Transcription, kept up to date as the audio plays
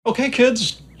Okay,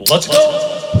 kids, let's go.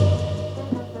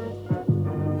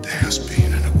 There has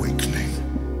been an awakening.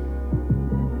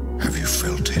 Have you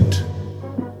felt it?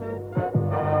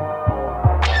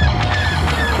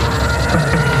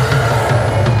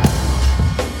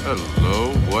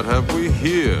 Hello, what have we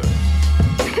here?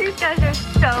 You guys are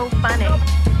so funny.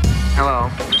 Hello.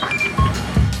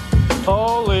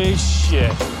 Holy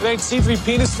shit. It ain't C3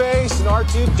 penis face and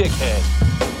R2 dickhead.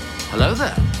 Hello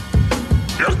there.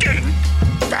 Looking?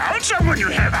 Found someone you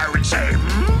have, I would say.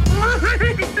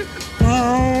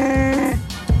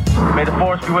 May the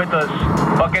force be with us.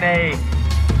 Fucking A.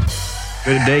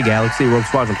 Good day, Galaxy Rogue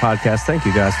Squadron podcast. Thank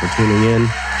you guys for tuning in.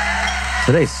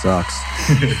 Today sucks.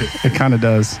 It kind of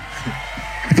does.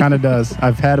 It kind of does.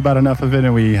 I've had about enough of it,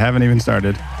 and we haven't even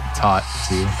started. It's hot,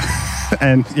 too.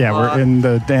 And yeah, we're in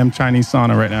the damn Chinese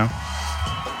sauna right now.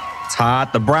 It's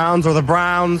hot. The Browns are the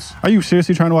Browns. Are you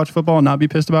seriously trying to watch football and not be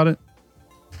pissed about it?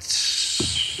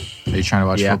 Are you trying to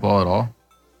watch football at all?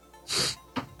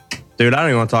 Dude, I don't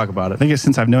even want to talk about it. I think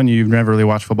since I've known you, you've never really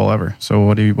watched football ever. So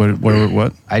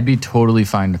what? I'd be totally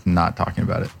fine with not talking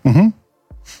about it. Mm-hmm.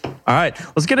 All right,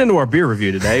 let's get into our beer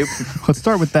review today. Let's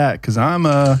start with that because I'm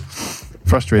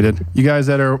frustrated. You guys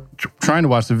that are trying to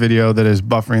watch the video that is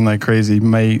buffering like crazy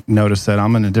may notice that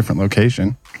I'm in a different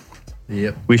location.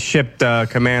 Yep. We shipped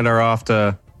Commander off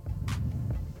to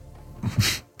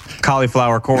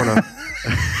Cauliflower Corner.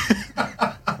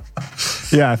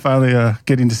 Yeah, I finally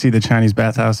getting to see the Chinese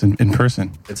bathhouse in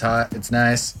person. It's hot. It's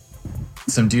nice.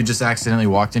 Some dude just accidentally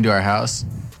walked into our house,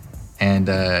 and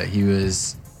he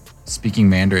was speaking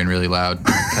Mandarin really loud.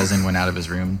 My cousin went out of his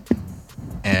room,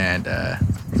 and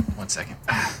 1 second.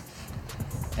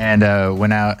 And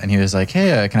went out, and he was like,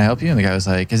 "Hey, can I help you?" And the guy was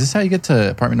like, "Is this how you get to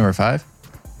apartment number 5?"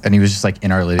 And he was just like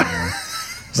in our living room.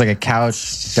 It was like a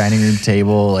couch, dining room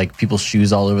table, like people's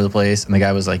shoes all over the place. And the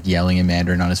guy was like yelling in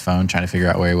Mandarin on his phone, trying to figure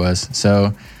out where he was.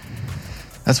 So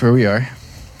that's where we are.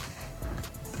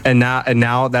 And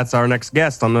now that's our next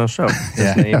guest on the show.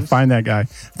 Yeah. Find that guy. I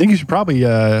think you should probably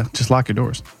just lock your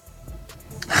doors.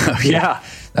 Yeah.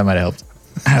 That might have helped.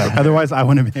 Otherwise, I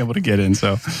wouldn't have been able to get in.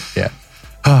 So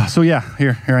Yeah. so yeah,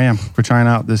 here I am. We're trying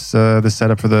out this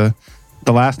setup for the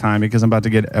last time because I'm about to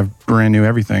get a brand new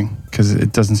everything because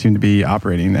it doesn't seem to be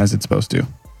operating as it's supposed to.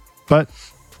 But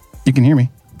you can hear me,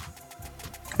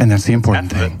 and that's the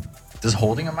important thing. Does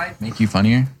holding a mic make you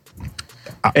funnier?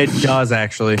 It does,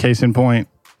 actually. Case in point.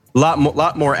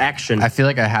 Lot more action. I feel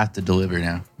like I have to deliver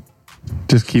now.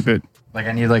 Just keep it. Like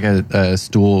I need like a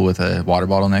stool with a water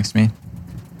bottle next to me,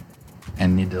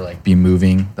 and need to like be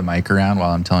moving the mic around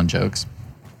while I'm telling jokes.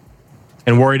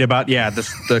 And worried about,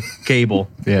 the cable.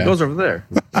 Yeah. It goes over there.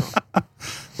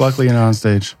 Luckily, you're not on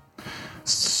stage.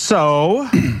 So,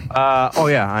 I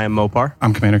am Mopar.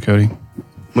 I'm Commander Cody.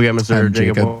 We got Mr. I'm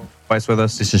Jacob Weiss with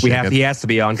us. This is Jacob. He has to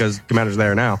be on because Commander's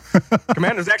there now.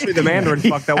 Commander's actually the Mandarin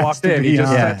fuck that walked in. He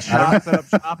just set up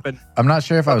shop. And I'm not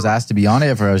sure if I was asked to be on it,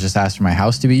 if I was just asked for my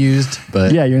house to be used.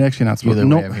 But Yeah, you're actually not supposed to.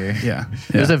 either way, I'm here. Yeah.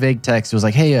 There's a vague text. It was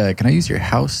like, "Hey, can I use your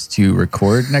house to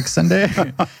record next Sunday?"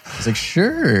 I was like,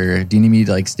 "Sure." Do you need me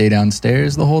to like stay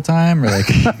downstairs the whole time, or like?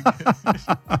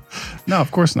 No,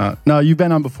 of course not. No, you've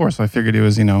been on before, so I figured it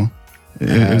was, it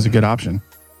was a good option.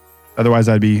 Otherwise,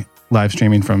 I'd be live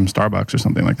streaming from Starbucks or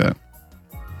something like that.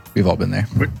 We've all been there.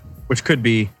 which could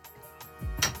be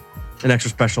an extra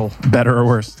special. Better or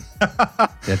worse.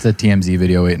 That's a TMZ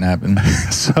video waiting to happen.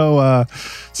 So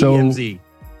TMZ.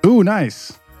 Ooh,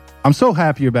 nice. I'm so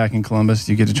happy you're back in Columbus.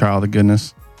 You get to try all the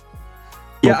goodness.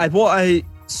 Yeah,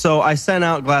 I sent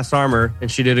out Glass Armor,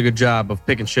 and she did a good job of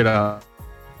picking shit up.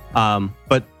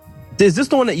 But is this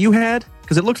the one that you had?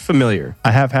 Because it looked familiar.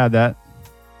 I have had that.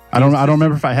 I don't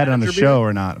remember if I had it on the show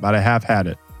or not, but I have had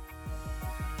it.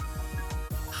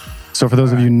 So for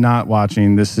those of you not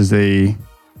watching, this is a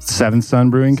Seventh Sun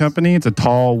Brewing Company. It's a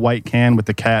tall white can with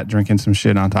the cat drinking some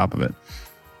shit on top of it.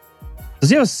 Does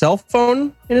he have a cell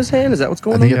phone in his hand? Is that what's I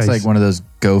going think on? it's like one of those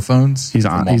Go phones. He's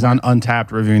on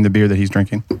Untapped reviewing the beer that he's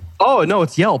drinking. Oh, no,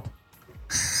 it's Yelp.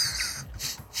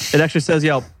 It actually says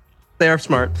Yelp. They are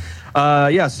smart.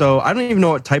 So I don't even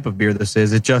know what type of beer this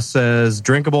is. It just says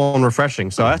drinkable and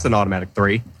refreshing. So that's an automatic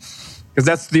 3. Because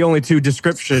that's the only 2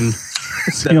 description.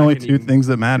 It's the only 2 things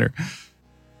that matter.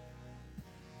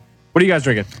 What are you guys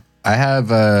drinking? I have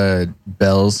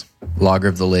Bell's Lager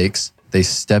of the Lakes. They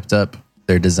stepped up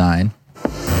their design.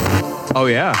 Oh,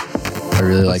 yeah. I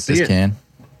really like this can.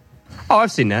 Oh,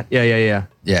 I've seen that. Yeah. Yeah.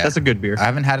 That's a good beer. I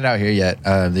haven't had it out here yet.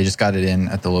 They just got it in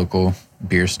at the local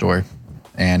beer store.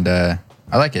 And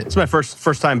I like it. It's my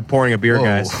first time pouring a beer, Whoa.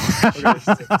 guys.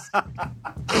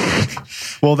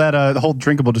 Well, that the whole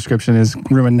drinkable description is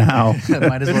ruined now.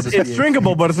 Might as well just It's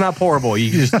drinkable, but it's not pourable. You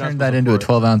just turn that into a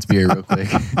 12-ounce beer real quick.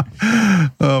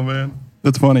 Oh man,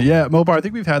 that's funny. Yeah, Mopar. I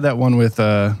think we've had that one with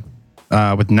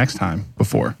Next Time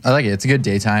before. I like it. It's a good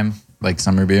daytime, like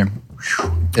summer beer.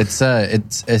 It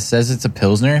says it's a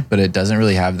Pilsner, but it doesn't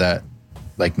really have that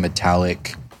like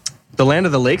metallic The Land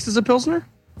of the Lakes is a Pilsner?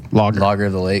 Lager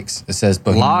of the Lakes. It says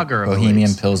Lager of the Bohemian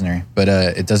Lakes. Pilsner, but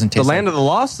it doesn't taste The Land of the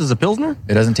Lost is a Pilsner?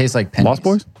 it doesn't taste like pennies. Lost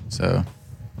Boys? So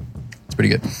it's pretty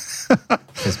good.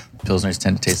 Because Pilsners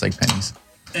tend to taste like pennies.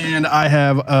 And I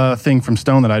have a thing from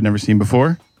Stone that I'd never seen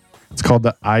before. It's called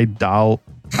the Idolatrous.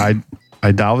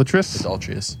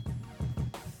 Adulterous.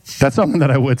 That's something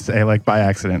that I would say like by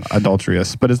accident,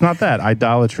 adulterous, but it's not that.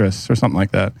 Idolatrous or something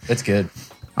like that. It's good.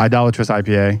 Idolatrous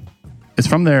IPA. It's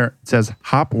from their, it says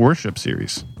Hop Worship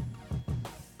series.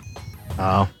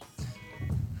 Oh.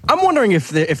 I'm wondering if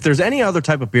there's any other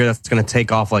type of beer that's going to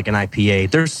take off like an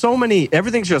IPA. There's so many,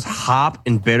 everything's just hop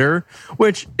and bitter,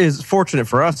 which is fortunate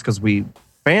for us because we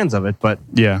fans of it. But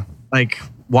Yeah. like,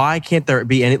 why can't there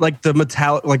be any, like the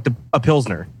metallic, like a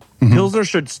Pilsner? Mm-hmm. Pilsner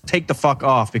should take the fuck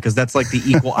off because that's like the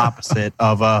equal opposite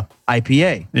of a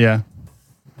IPA. Yeah.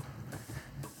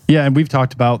 Yeah, and we've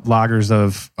talked about lagers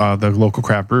of the local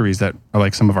craft breweries that are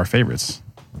like some of our favorites.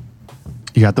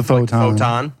 You got the Photon.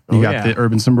 Photon. You Oh, got yeah. the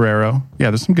Urban Sombrero.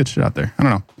 Yeah, there's some good shit out there. I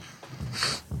don't know.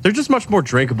 They're just much more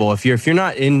drinkable. If you're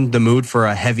not in the mood for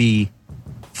a heavy,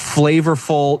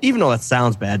 flavorful, even though that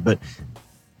sounds bad, but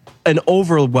an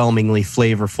overwhelmingly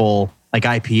flavorful like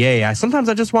IPA, sometimes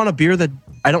I just want a beer that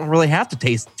I don't really have to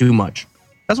taste too much.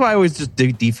 That's why I always just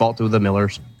default to the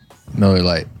Millers. Miller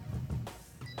Lite.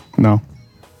 No.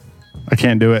 I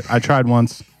can't do it. I tried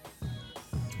once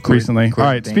recently. All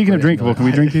right, speaking of drinkable, can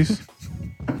we drink these?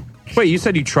 Wait, you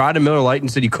said you tried a Miller Lite and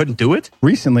said you couldn't do it?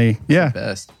 Recently, yeah.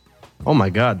 Best. Oh my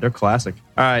God, they're classic.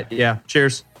 All right, yeah,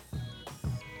 cheers.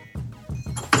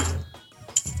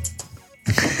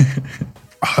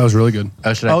 Oh, that was really good.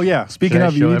 Oh, yeah. Speaking should I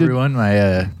of, you show need to, everyone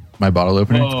my bottle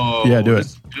opener. Yeah, do it.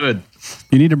 this is good.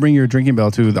 you need to bring your drinking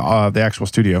bell to the actual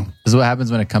studio. This is what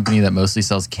happens when a company that mostly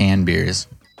sells canned beers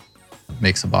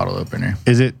makes a bottle opener.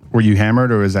 Is it, were you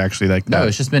hammered or is it actually like No, that?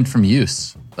 it's just been from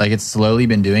use. Like it's slowly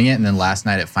been doing it, and then last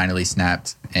night it finally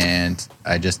snapped, and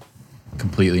I just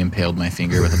completely impaled my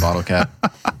finger with a bottle cap.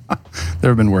 There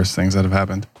have been worse things that have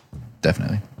happened.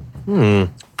 Definitely.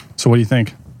 So what do you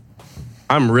think?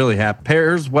 I'm really happy.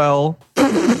 Pairs well.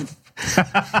 I'm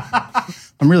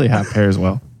really happy pairs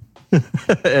well.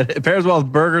 It pairs well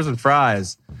with burgers and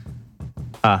fries.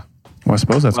 Well, I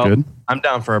suppose that's Well, good. I'm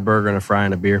down for a burger and a fry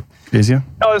and a beer. Is you?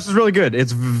 Oh, this is really good.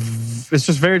 It's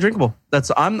just very drinkable.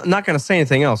 I'm not going to say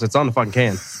anything else. It's on the fucking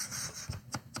can.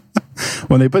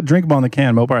 When they put drinkable on the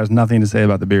can, Mopar has nothing to say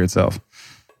about the beer itself.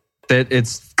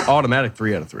 It's automatic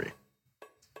 3 out of 3.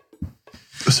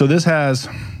 So this has,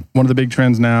 one of the big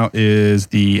trends now is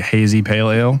the hazy pale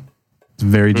ale. It's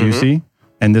very juicy.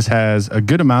 And this has a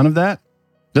good amount of that.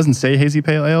 It doesn't say hazy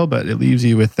pale ale, but it leaves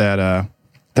you with that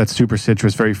super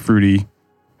citrus, very fruity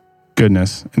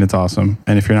goodness. And it's awesome.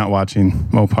 And if you're not watching,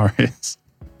 Mopar is.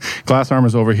 Glass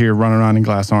Armor's over here running around in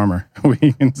glass armor.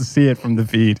 We can see it from the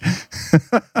feed.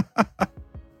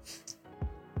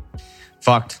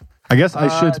 Fucked. I guess I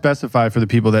should specify for the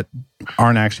people that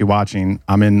aren't actually watching,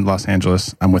 I'm in Los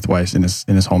Angeles. I'm with Weiss in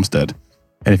his homestead.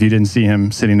 And if you didn't see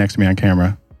him sitting next to me on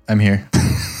camera, I'm here.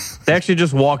 They actually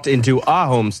just walked into a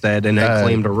homestead and had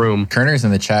claimed a room. Kerner's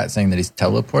in the chat saying that he's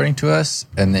teleporting to us,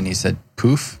 and then he said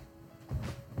poof.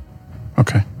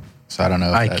 okay. So I don't know.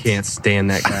 If I that's- can't stand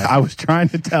that guy. I was trying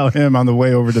to tell him on the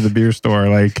way over to the beer store,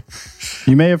 like,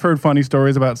 you may have heard funny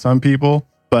stories about some people,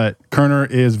 but Kerner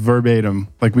is verbatim.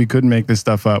 Like, we couldn't make this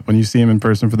stuff up. When you see him in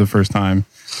person for the first time,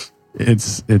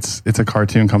 it's a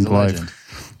cartoon come He's to a life. legend.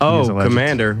 He is Oh, a legend.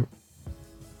 Commander.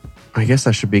 I guess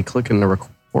I should be clicking the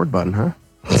record button, huh?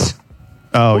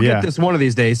 Oh, We'll yeah. get this one of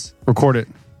these days. Record it.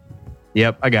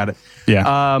 Yep, I got it. Yeah.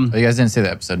 Oh, you guys didn't say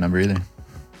the episode number either.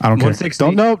 I don't care.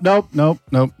 160. Don't, nope.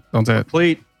 Don't say it.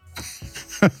 Complete.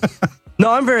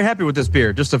 No, I'm very happy with this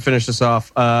beer. Just to finish this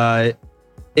off,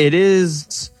 it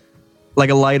is like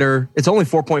a lighter. It's only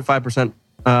 4.5%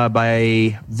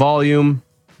 by volume.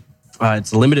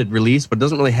 It's a limited release, but it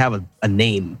doesn't really have a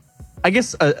name. I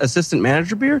guess assistant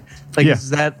manager beer. Like, Yeah. is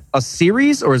that a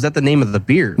series or is that the name of the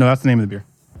beer? No, that's the name of the beer.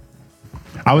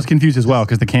 I was confused as well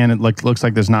because the can looks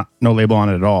like there's no label on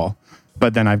it at all.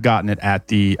 But then I've gotten it at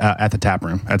the tap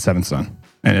room at Seventh Son,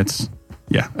 and it's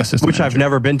assistant. Which I've manager.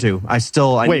 never been to. I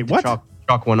Wait, need to what?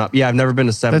 Chalk one up. Yeah, I've never been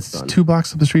to Seventh That's Son. 2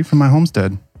 blocks up the street from my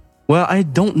homestead. Well, I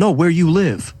don't know where you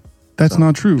live. That's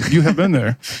not true. You have been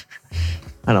there.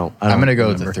 I don't I'm going to go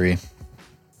with remember. the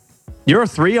 3. You're a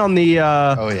 3 on the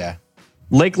Oh, yeah.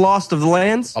 Lake Lost of the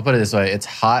Lands? I'll put it this way. It's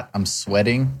hot. I'm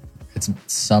sweating. It's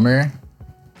summer.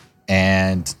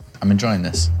 And I'm enjoying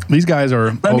this. These guys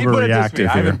are Let me put it this way. overreactive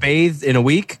I here. haven't bathed in a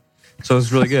week, so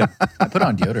it's really good. I put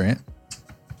on deodorant.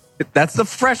 That's the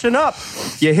freshen up.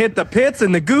 You hit the pits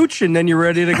and the gooch, and then you're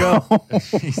ready to go.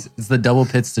 It's the double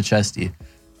pits to chesty.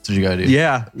 That's what you got to do.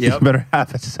 Yeah, You yep, better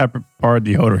have a separate bar of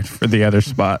deodorant for the other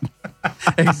spot.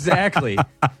 exactly.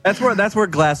 That's where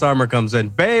Glass Armor comes in.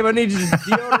 Babe, I need you to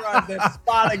deodorize that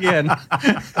spot again.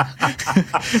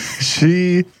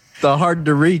 She The hard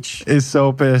to reach. is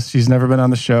so pissed. She's never been on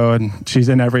the show, and she's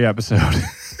in every episode.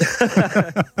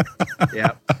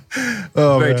 Yeah,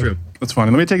 Oh, very man. true. That's funny.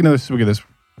 Let me take another swig of this.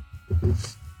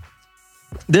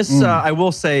 This I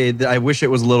will say that I wish it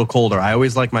was a little colder. I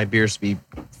always like my beers to be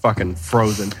fucking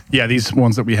frozen. Yeah, these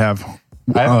ones that we have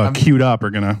I'm- queued up are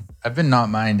gonna. I've been not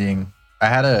minding. I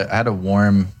had a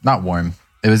warm, not warm.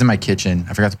 It was in my kitchen.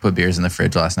 I forgot to put beers in the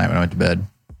fridge last night when I went to bed.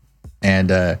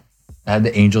 And I had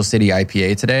the Angel City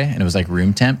IPA today, and it was like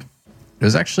room temp. It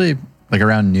was actually like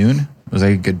around noon. It was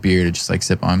like a good beer to just like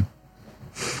sip on.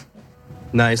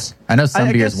 Nice. I know some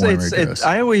I beers guess warm are gross.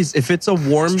 I always, if it's a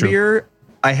warm true. beer,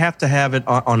 I have to have it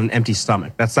on an empty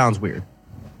stomach. That sounds weird.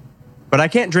 But I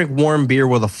can't drink warm beer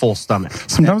with a full stomach.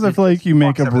 Sometimes I feel like you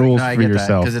make fucks up rules No, I for get that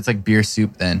yourself. because it's like beer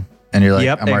soup then, and you're like,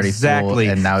 Yep, I'm already exactly.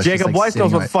 full, and now it's Jacob just, like, Weiss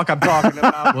knows sitting what the fuck I'm talking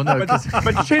about. Well, no,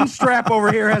 but Chin Strap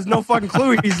over here has no fucking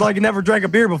clue. He's like never drank a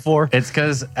beer before. It's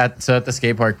because at the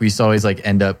skate park we used to always like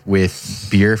end up with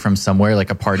beer from somewhere,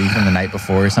 like a party from the night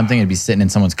before or something, and be sitting in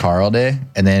someone's car all day.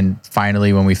 And then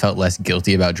finally, when we felt less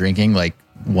guilty about drinking, like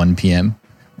 1 p.m.,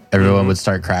 everyone would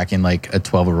start cracking like a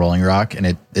 12 of Rolling Rock,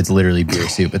 and it's literally beer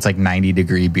soup. It's like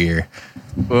 90-degree beer.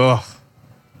 Ugh,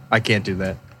 I can't do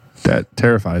that. That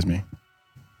terrifies me.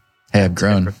 Hey, I've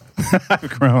grown. I've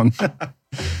grown.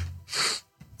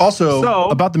 Also, So-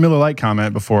 about the Miller Lite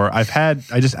comment before, I had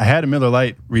a Miller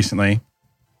Lite recently,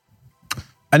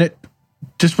 and it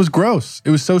just was gross. It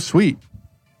was so sweet.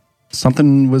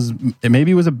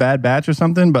 Maybe it was a bad batch or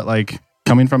something, but like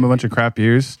coming from a bunch of craft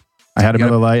beers, I had a You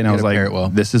gotta- Miller Lite and I you was gotta like, pair it well.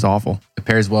 this is awful. It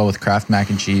pairs well with Kraft mac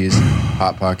and cheese,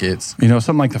 Hot Pockets. You know,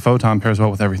 something like the Photon pairs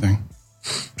well with everything.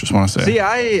 Just want to say. See,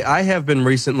 I have been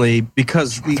recently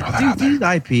because these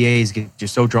IPAs get you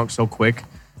so drunk so quick.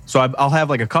 So I'll have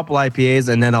like a couple IPAs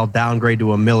and then I'll downgrade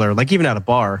to a Miller. Like even at a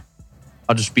bar,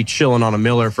 I'll just be chilling on a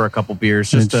Miller for a couple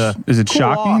beers. Just to is it cool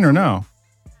shocking off. or no?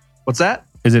 What's that?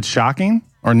 Is it shocking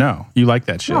or no? You like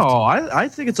that shit? No, I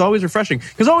think it's always refreshing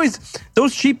because always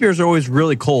those cheap beers are always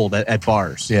really cold at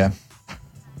bars. Yeah.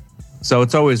 So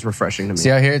it's always refreshing to me. See,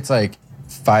 out here it's like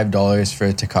 $5 for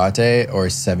a Tecate or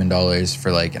 $7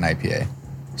 for like an IPA.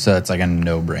 So it's like a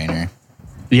no-brainer.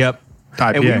 Yep.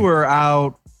 IPA. And we were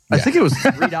out. I Yeah. think it was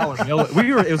 $3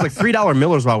 Miller. It was like $3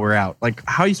 Millers while we were out. Like,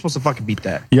 how are you supposed to fucking beat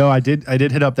that? Yo, I did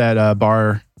hit up that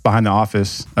bar behind the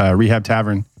office, Rehab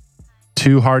Tavern.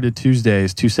 Two Hearted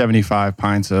Tuesdays, 275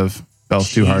 pints of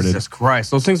Bell's Two Hearted. Jesus Christ,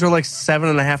 those things are like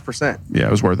 7.5%. Yeah,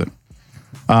 it was worth it.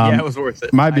 Yeah, it was worth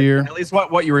it. my beer- at least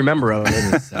what you remember of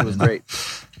it. It was great.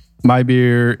 My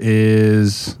beer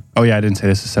is, oh yeah, I didn't say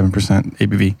this is 7%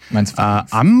 ABV. Mine's 5.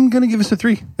 I'm going to give this a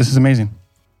 3. This is amazing.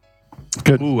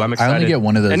 Good. Ooh, I'm I excited. only get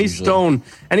one of those Any usually.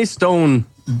 any stone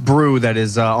brew that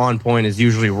is on point is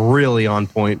usually really on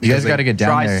point. You guys because gotta they get down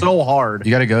try there. so hard.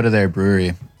 You got to go to their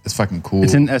brewery. It's fucking cool.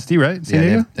 It's in SD, right? San yeah,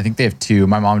 Diego? I think they have 2.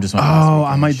 My mom just went. last Oh,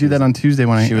 weekend. I might She do that was- on Tuesday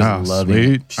when She was oh, loving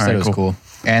sweet. it. She All said right, it was cool.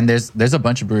 And there's a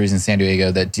bunch of breweries in San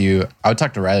Diego that do. I would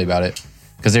talk to Riley about it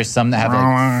because there's some that have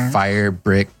like fire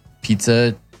brick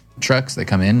pizza trucks that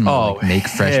come in and Oh, like, make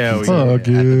fresh hell pizza yeah. at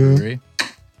the brewery.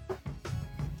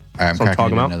 All right, I'm So I'm cracking talking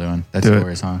into about? another one. That's Do it.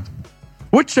 yours, huh?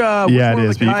 Which Yeah, one it of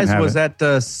is, the but you can guys have was it.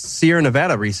 at Sierra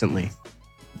Nevada recently?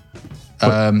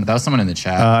 That was someone in the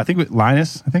chat. I think with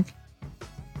Linus,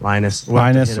 Linus. We'll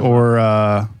have to Linus hit him or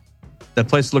up. That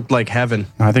place looked like heaven.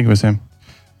 I think it was him.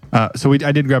 So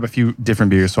I did grab a few different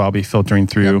beers, so I'll be filtering I'm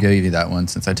through. gonna give you that one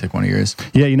since I took one of yours.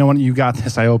 Yeah, you know when you got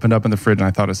this, I opened up in the fridge and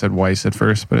I thought it said Weiss at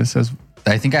first, but it says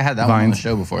I think I had that one on the Vines.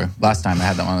 show before. Last time I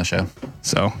had that one on the show.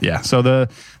 so. Yeah, so the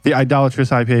Idolatrous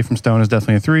IPA from Stone is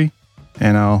definitely a 3,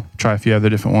 and I'll try a few other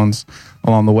different ones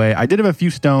along the way. I did have a few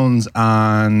Stones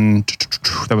on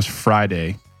that was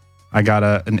Friday. I got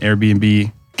an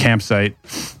Airbnb campsite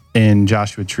in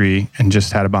Joshua Tree and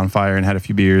just had a bonfire and had a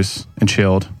few beers and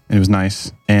chilled, and it was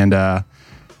nice. And the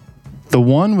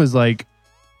one was like,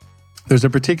 there's a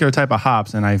particular type of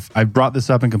hops, and I've brought this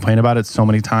up and complained about it so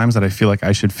many times that I feel like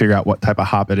I should figure out what type of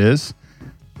hop it is,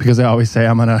 because I always say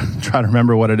I'm gonna try to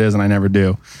remember what it is and I never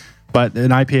do. But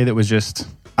an IPA that was just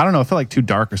I don't know. It felt like too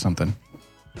dark or something.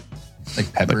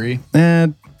 Like peppery.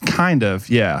 Kind of,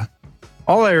 yeah.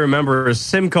 All I remember is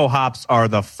Simcoe hops are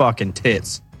the fucking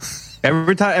tits.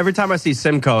 Every time I see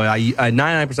Simcoe, I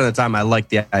 99% of the time I like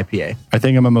the IPA. I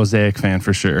think I'm a Mosaic fan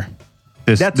for sure.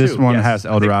 This one has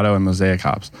El Dorado and Mosaic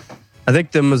hops. I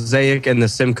think the Mosaic and the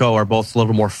Simcoe are both a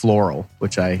little more floral,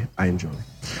 which I enjoy.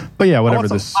 But yeah, whatever I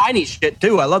want this. some piney shit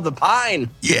too. I love the pine.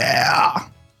 Yeah.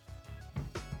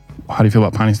 How do you feel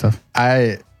about piney stuff?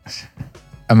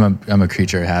 I'm a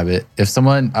creature of habit. If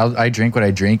someone, I drink what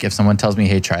I drink. If someone tells me,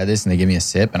 "Hey, try this," and they give me a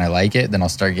sip and I like it, then I'll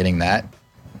start getting that.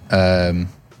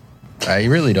 I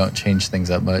really don't change things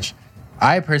up much.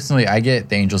 I get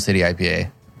the Angel City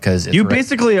IPA because you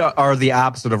basically are the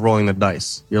opposite of rolling the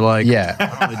dice. You're like,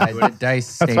 the dice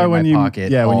stay in my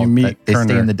pocket. Yeah, when you meet they Kerner.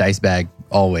 stay in the dice bag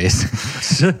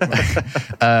always.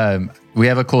 We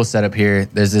have a cool setup here.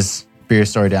 There's this beer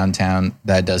store downtown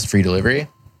that does free delivery,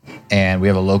 and we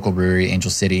have a local brewery, Angel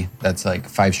City, that's like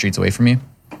 5 streets away from me,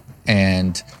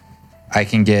 and I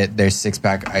can get their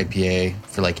 6-pack IPA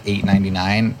for like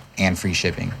 $8.99 and free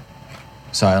shipping.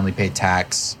 So I only pay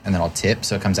tax and then I'll tip,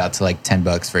 so it comes out to like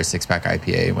 $10 for a 6-pack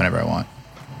IPA whenever I want,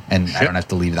 and I don't have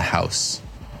to leave the house.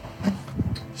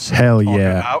 Hell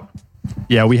yeah.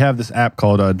 Yeah, we have this app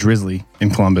called Drizzly in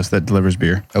Columbus that delivers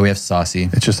beer. Oh, we have Saucy.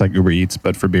 It's just like Uber Eats,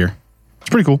 but for beer. It's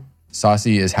pretty cool.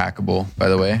 Saucy is hackable, by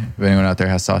the way. If anyone out there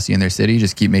has Saucy in their city,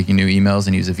 just keep making new emails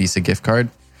and use a Visa gift card.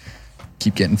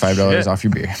 Keep getting $5 off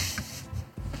your beer.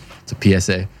 It's a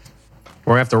PSA.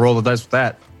 Or have to roll the dice with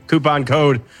that. Coupon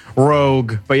code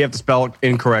ROGUE, but you have to spell it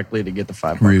incorrectly to get the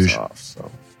 $5 Rouge. off.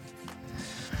 So,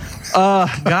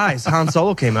 guys, Han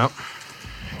Solo came out.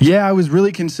 Yeah, I was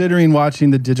really considering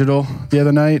watching the digital the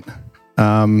other night.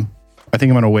 I think I'm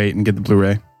going to wait and get the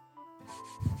Blu-ray.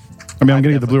 I mean, I'm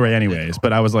going to get the Blu-ray anyways,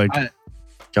 but I was like... I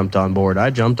jumped on board. I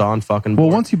jumped on fucking board.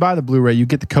 Well, once you buy the Blu-ray, you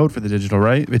get the code for the digital,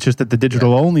 right? It's just that the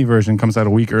digital-only version comes out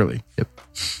a week early. Yep.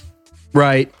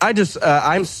 Right.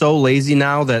 I'm so lazy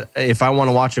now that if I want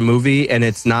to watch a movie and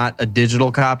it's not a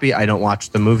digital copy, I don't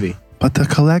watch the movie. But the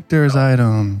collector's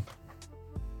item...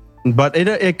 But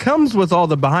it comes with all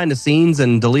the behind the scenes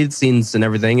and deleted scenes and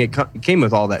everything. It came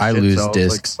with all that I shit. lose so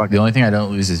discs. like, The only thing I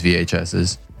don't lose is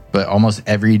VHSs. But almost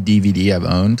every DVD I've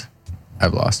owned,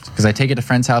 I've lost. Because I take it to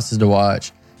friends' houses to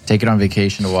watch, take it on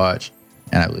vacation to watch,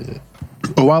 and I lose it.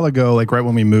 A while ago, like right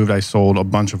when we moved, I sold a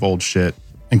bunch of old shit,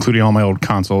 including all my old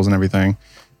consoles and everything.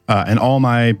 And all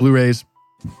my Blu-rays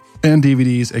and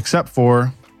DVDs, except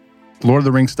for Lord of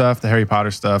the Rings stuff, the Harry Potter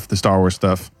stuff, the Star Wars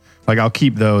stuff. Like I'll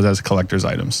keep those as collector's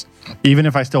items. Even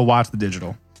if I still watch the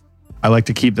digital, I like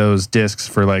to keep those discs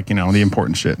for like, the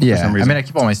important shit. For some I reason. mean, I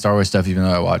keep all my Star Wars stuff, even though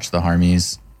I watch the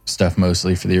Harmies stuff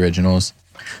mostly for the originals.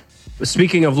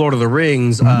 Speaking of Lord of the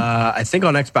Rings, I think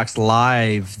on Xbox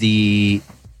Live, the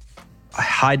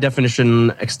high definition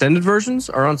extended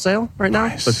versions are on sale right now.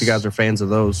 Nice. So if you guys are fans of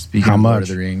those, Speaking How of Lord much?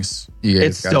 of the Rings, you guys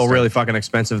it's still really fucking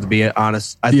expensive to be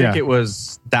honest. I think it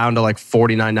was down to like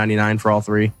 $49.99 for all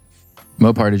 3.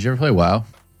 Mopar, did you ever play WoW?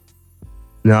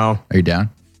 No, Are you down?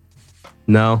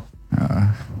 no.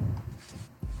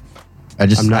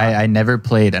 I never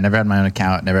played. I never had my own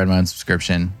account, never had my own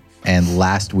subscription. And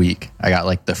last week, I got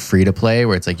like the free to play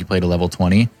where it's like you play to level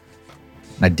 20. And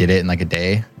I did it in like a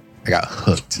day. I got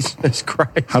hooked. Jesus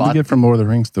Christ. How'd you get from Lord of the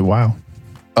Rings to WoW?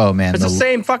 Oh man, It's the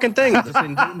same fucking thing.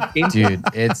 dude,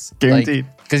 it's Guaranteed.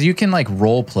 Because you can like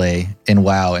role play in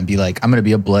WoW and be like, I'm gonna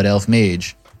be a blood elf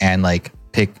mage and like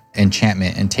pick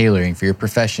enchantment and tailoring for your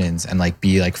professions and like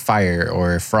be like fire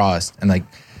or frost and like.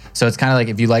 So it's kind of like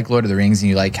if you like Lord of the Rings and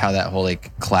you like how that whole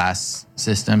like class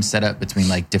system set up between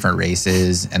like different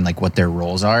races and like what their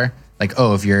roles are. Like,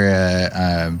 oh, if you're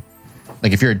a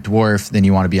dwarf, then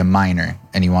you want to be a miner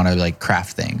and you want to like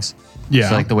craft things. Yeah.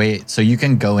 So like so you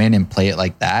can go in and play it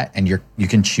like that, and you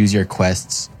can choose your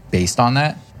quests based on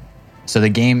that. So the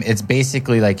game, it's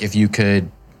basically like if you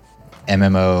could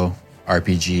MMO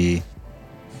RPG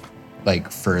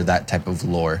like for that type of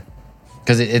lore.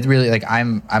 Because it really like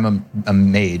I'm a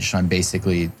mage, so I'm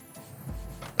basically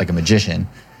like a magician.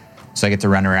 So I get to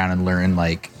run around and learn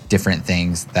like different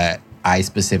things that I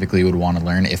specifically would want to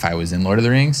learn if I was in Lord of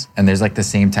the Rings. And there's like the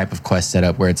same type of quest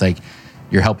setup where it's like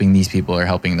you're helping these people or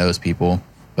helping those people,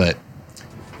 but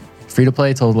free to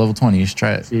play till level 20. You should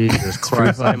try it. Jesus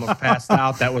Christ, I almost passed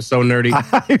out. That was so nerdy.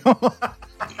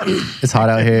 It's hot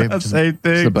out here. That's the same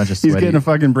thing. Just a bunch of He's sweaty, getting a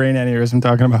fucking brain aneurysm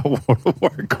talking about World of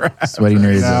Warcraft. sweaty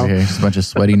nerds now. over here. Just a bunch of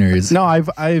sweaty nerds. No,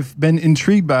 I've been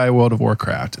intrigued by World of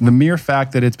Warcraft. The mere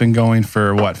fact that it's been going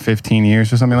for 15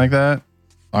 years or something like that.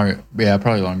 Longer. Yeah,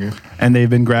 probably longer. And they've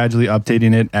been gradually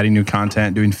updating it, adding new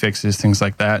content, doing fixes, things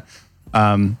like that.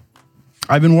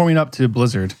 I've been warming up to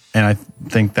Blizzard, and I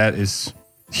think that is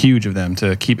huge of them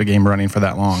to keep a game running for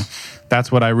that long.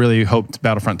 That's what I really hoped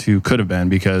Battlefront 2 could have been,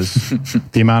 because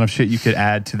the amount of shit you could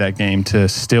add to that game to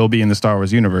still be in the Star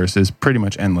Wars universe is pretty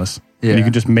much endless. Yeah. And you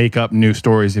can just make up new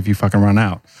stories if you fucking run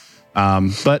out.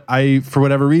 But for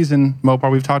whatever reason,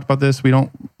 Mopar, we've talked about this, we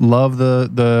don't love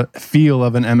the feel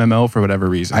of an MMO for whatever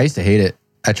reason. I used to hate it.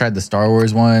 I tried the Star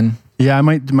Wars one. Yeah, I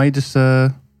might just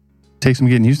take some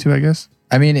getting used to, I guess.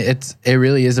 I mean, it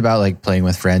really is about like playing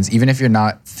with friends, even if you're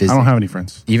not physically. I don't have any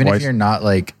friends. Even Twice. if you're not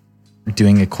like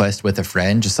doing a quest with a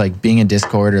friend, just like being in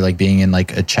Discord or like being in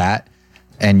like a chat,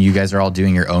 and you guys are all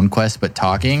doing your own quest but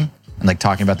talking and like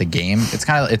talking about the game.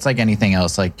 It's like anything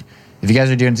else. Like if you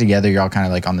guys are doing it together, you're all kind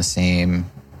of like on the same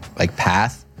like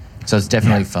path. So it's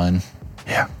definitely fun.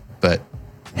 Yeah. But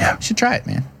Yeah. you should try it,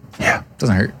 man. Yeah. It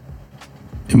doesn't hurt.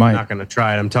 It might. I'm not going to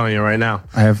try it. I'm telling you right now.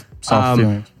 I have soft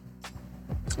feelings.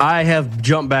 I have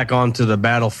jumped back onto the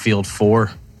Battlefield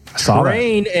 4 saw that.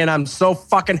 train, and I'm so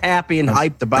fucking happy and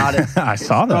hyped about it. I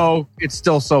saw that. So it's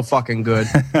still so fucking good.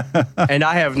 And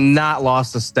I have not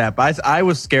lost a step. I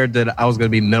was scared that I was going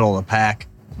to be middle of the pack,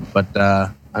 but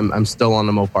I'm still on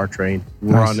the Mopar train,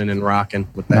 running and rocking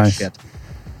with that shit.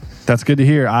 That's good to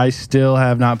hear. I still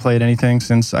have not played anything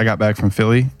since I got back from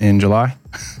Philly in July.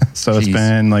 So It's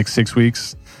been like 6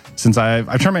 weeks since I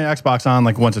turned my Xbox on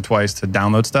like once or twice to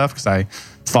download stuff because I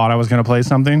thought I was going to play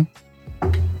something.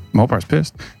 Mopar's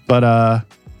pissed. But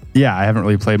yeah, I haven't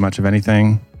really played much of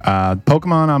anything.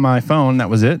 Pokemon on my phone, that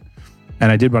was it.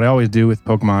 And I did what I always do with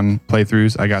Pokemon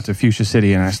playthroughs. I got to Fuchsia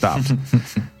City and I stopped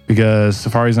because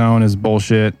Safari Zone is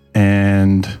bullshit.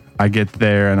 And I get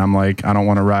there and I'm like, I don't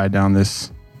want to ride down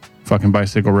this fucking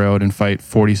bicycle road and fight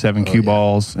 47 cue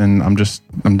balls. And I'm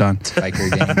done.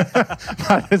 Biker game.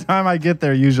 By the time I get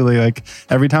there, usually like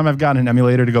every time I've gotten an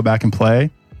emulator to go back and play,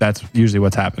 that's usually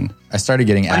what's happened. I started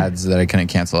getting ads that I couldn't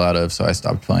cancel out of, so I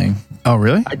stopped playing. Oh,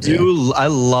 really? I do. I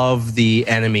love the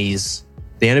enemies,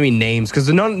 the enemy names, because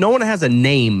no one has a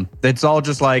name. That's all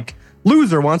just like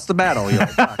loser wants to battle. You're like,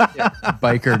 fuck, yeah.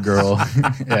 Biker girl.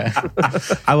 Yeah.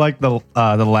 I like the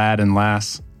lad and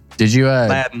lass. Did you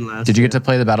Lad and lass, did you get to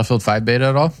play the Battlefield 5 beta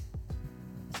at all?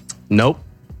 Nope.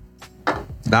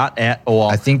 Not at all.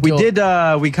 I think we did.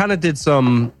 We kind of did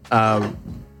some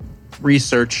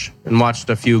research and watched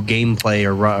a few gameplay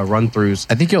or run-throughs.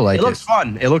 I think you'll like it. It looks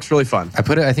fun. It looks really fun. I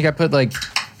put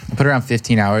around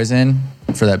 15 hours in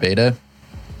for that beta.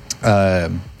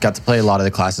 Got to play a lot of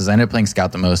the classes. I ended up playing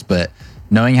Scout the most, but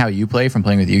knowing how you play from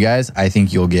playing with you guys, I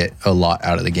think you'll get a lot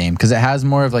out of the game because it has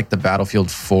more of like the Battlefield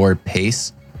 4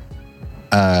 pace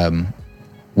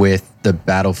with the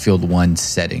Battlefield 1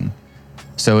 setting.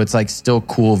 So it's like still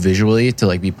cool visually to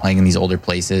like be playing in these older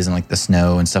places and like the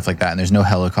snow and stuff like that. And there's no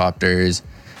helicopters,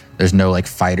 there's no like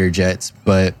fighter jets,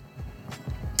 but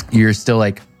you're still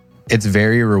like, it's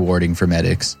very rewarding for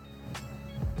medics.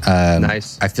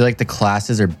 Nice. I feel like the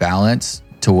classes are balanced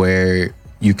to where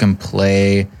you can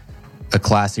play a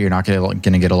class that you're not going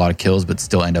to get a lot of kills, but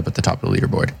still end up at the top of the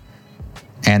leaderboard.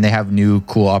 And they have new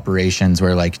cool operations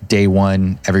where like day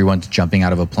one, everyone's jumping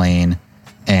out of a plane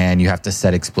and you have to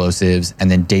set explosives. And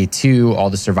then day two, all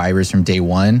the survivors from day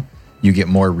one, you get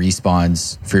more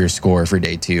respawns for your score for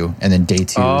day two. And then day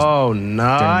two. Oh,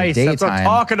 nice. That's what I'm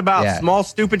talking about. Yeah. Small,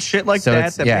 stupid shit like So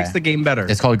that yeah. makes the game better.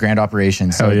 It's called Grand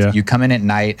Operations. So Hell yeah. you come in at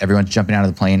night, everyone's jumping out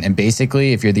of the plane. And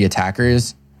basically, if you're the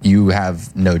attackers, you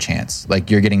have no chance. Like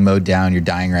you're getting mowed down, you're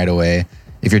dying right away.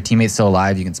 If your teammate's still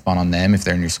alive, you can spawn on them if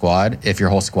they're in your squad. If your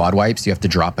whole squad wipes, you have to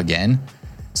drop again.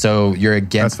 So you're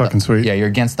against. That's fucking sweet. Yeah, you're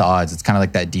against the odds. It's kind of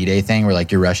like that D-Day thing where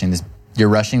like you're rushing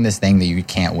this thing that you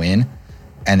can't win,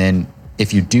 and then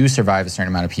if you do survive a certain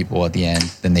amount of people at the end,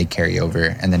 then they carry over,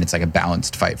 and then it's like a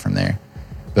balanced fight from there.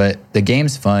 But the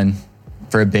game's fun.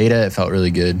 For a beta, it felt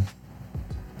really good.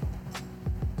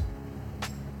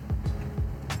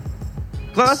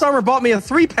 Glass Armor bought me a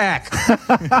 3-pack.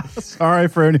 Sorry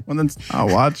for anyone that's not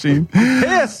watching.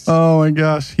 Pissed. Oh my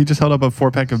gosh. He just held up a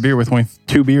 4-pack of beer with only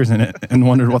 2 beers in it and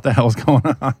wondered what the hell's going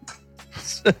on.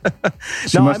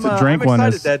 She must have drank I'm one.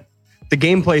 excited that the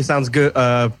gameplay sounds good,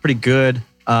 pretty good.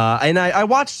 And I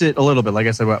watched it a little bit, like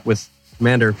I said, with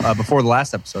Commander before the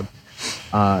last episode.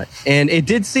 And it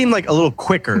did seem like a little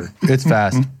quicker. It's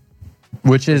fast,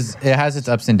 which is, it has its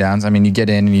ups and downs. I mean, you get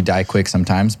in and you die quick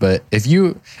sometimes, but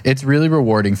it's really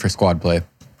rewarding for squad play.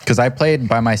 Because I played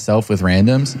by myself with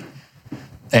randoms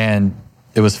and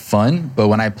it was fun. But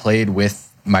when I played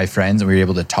with my friends and we were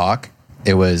able to talk,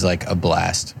 it was like a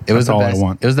blast. It was That's all I best.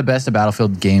 want. It was the best a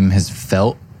Battlefield game has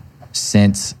felt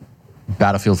since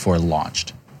Battlefield 4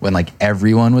 launched. When like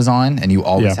everyone was on and you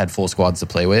always had full squads to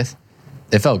play with.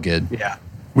 It felt good. Yeah.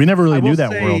 We never really I knew will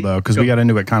that say- world though, because we got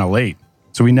into it kind of late.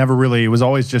 So we never really, it was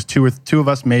always just two of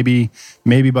us, maybe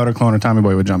Butterclone or Tommy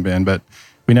Boy would jump in, but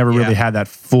we never really had that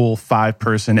full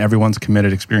 5-person, everyone's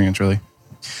committed experience, really.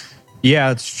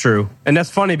 Yeah, it's true. And that's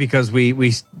funny because we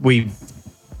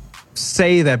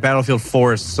say that Battlefield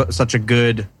 4 is such a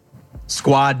good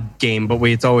squad game, but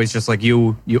it's always just like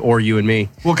you and me.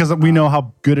 Well, because we know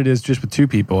how good it is just with 2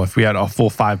 people. If we had a full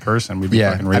 5-person, we'd be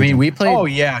fucking raging. I mean, we played. Oh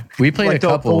yeah, we played like a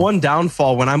couple. The one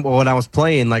downfall when I was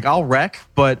playing, like I'll wreck,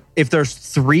 but if there's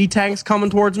 3 tanks coming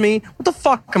towards me, what the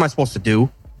fuck am I supposed to do?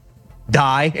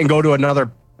 Die and go to another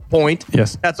point?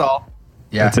 Yes, that's all.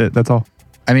 Yeah, that's it. That's all.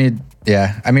 I mean,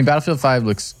 yeah. I mean, Battlefield 5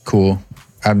 looks cool.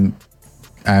 I'm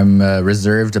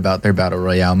reserved about their battle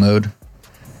royale mode.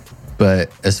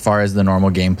 But as far as the normal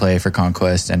gameplay for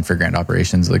Conquest and for Grand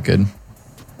Operations look good.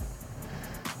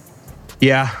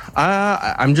 Yeah,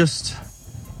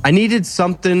 I needed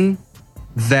something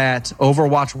that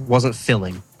Overwatch wasn't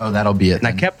filling. Oh, that'll be it. And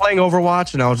I kept playing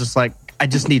Overwatch, and I was just like, I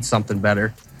just need something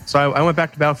better. So I went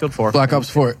back to Battlefield 4. Black Ops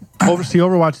 4.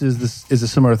 Overwatch is a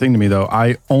similar thing to me, though.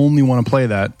 I only want to play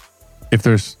that if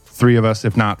there's 3 of us,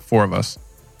 if not 4 of us.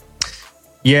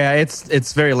 Yeah,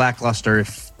 it's very lackluster.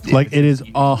 It is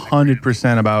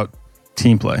 100% about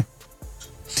team play,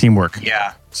 teamwork.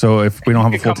 Yeah. So if we don't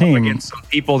have a full team, against some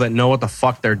people that know what the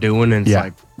fuck they're doing, and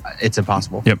it's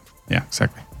impossible. Yep. Yeah.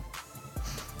 Exactly.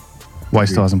 Why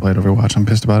still hasn't played Overwatch? I'm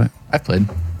pissed about it. I've played.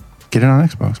 Get it on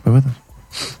Xbox. Play with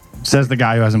us. Says the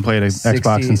guy who hasn't played an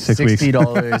Xbox in 6 weeks.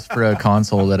 $60 for a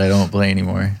console that I don't play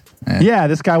anymore. Yeah,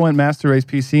 this guy went Master Race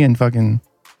PC and fucking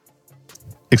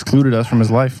excluded us from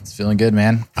his life. It's feeling good,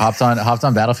 man. Hopped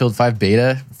on Battlefield 5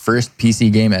 beta, first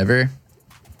PC game ever.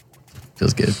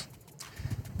 Feels good.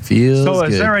 So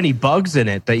is there any bugs in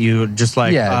it that you just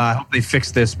like, I hope they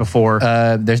fix this before?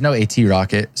 There's no AT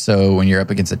rocket, so when you're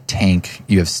up against a tank,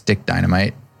 you have stick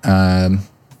dynamite.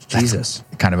 Jesus.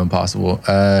 Kind of impossible.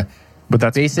 But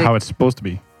that's how it's supposed to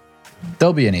be.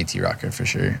 There'll be an AT rocket for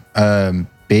sure.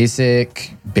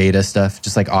 Basic beta stuff,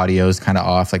 just like audio is kind of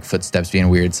off, like footsteps being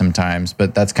weird sometimes,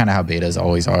 but that's kind of how betas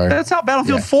always are. That's how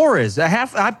Battlefield 4 is.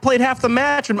 I played half the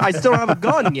match and I still don't have a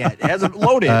gun yet. It hasn't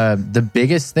loaded. The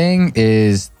biggest thing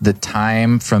is the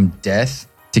time from death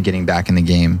to getting back in the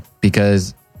game,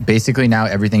 because basically now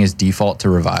everything is default to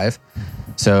revive.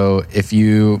 So if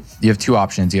you have 2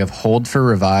 options, you have hold for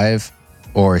revive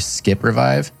or skip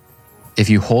revive. If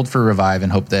you hold for revive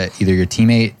and hope that either your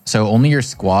teammate, so only your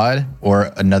squad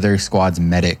or another squad's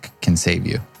medic can save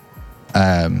you.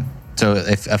 So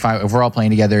if we're all playing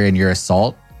together and you're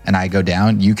assault and I go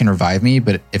down, you can revive me.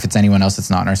 But if it's anyone else that's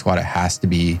not in our squad, it has to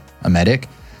be a medic.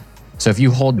 So if you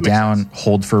hold down,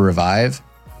 hold for revive,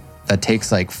 that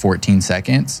takes like 14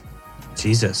 seconds.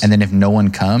 Jesus. And then if no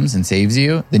one comes and saves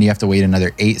you, then you have to wait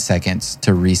another 8 seconds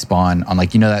to respawn on,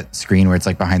 like, you know, that screen where it's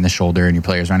like behind the shoulder and your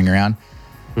player's running around.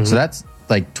 Mm-hmm. So that's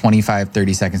like 25,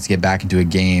 30 seconds to get back into a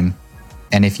game.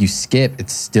 And if you skip,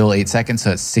 it's still 8 seconds.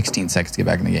 So it's 16 seconds to get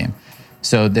back in the game.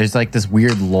 So there's like this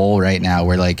weird lull right now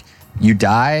where like you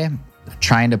die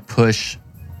trying to push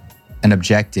an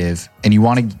objective and you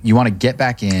want to get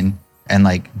back in and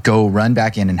like go run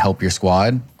back in and help your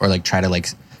squad, or like try to like,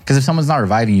 because if someone's not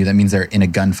reviving you, that means they're in a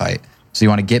gunfight. So you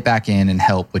want to get back in and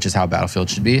help, which is how Battlefield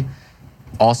should be.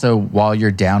 Also, while you're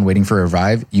down waiting for a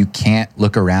revive, you can't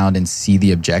look around and see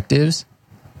the objectives,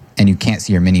 and you can't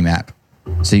see your mini map.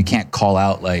 So you can't call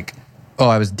out like, oh,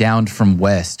 I was downed from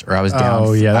west, or I was down.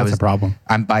 Oh, yeah, that's a problem.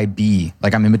 I'm by B.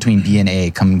 Like, I'm in between B and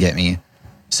A. Come get me.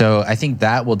 So I think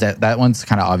that that one's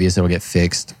kind of obvious. It'll get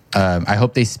fixed. I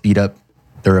hope they speed up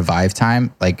the revive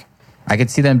time. Like, I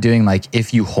could see them doing like,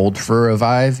 if you hold for a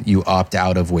revive, you opt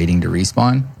out of waiting to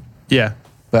respawn. Yeah.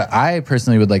 But I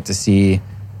personally would like to see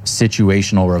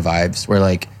situational revives where,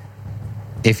 like,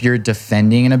 if you're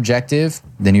defending an objective,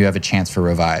 then you have a chance for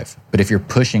revive. But if you're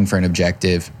pushing for an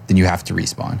objective, then you have to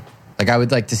respawn. Like, I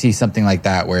would like to see something like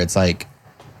that where it's like,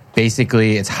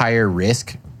 basically it's higher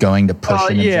risk going to push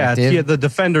an objective. Yeah, the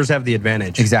defenders have the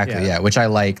advantage. Exactly, yeah. Which I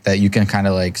like, that you can kind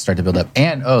of like start to build up.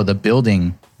 And, the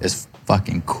building is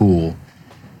fucking cool.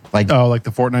 Like, like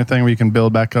the Fortnite thing where you can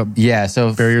build back up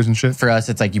so barriers and shit? For us,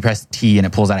 it's like you press T and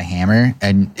it pulls out a hammer.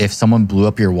 And if someone blew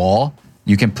up your wall,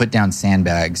 you can put down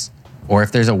sandbags. Or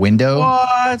if there's a window,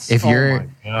 if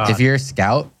you're a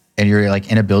scout and you're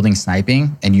like in a building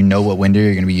sniping and you know what window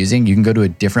you're going to be using, you can go to a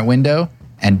different window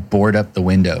and board up the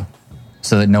window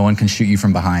so that no one can shoot you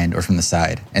from behind or from the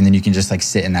side. And then you can just like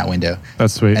sit in that window.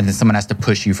 That's sweet. And then someone has to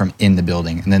push you from in the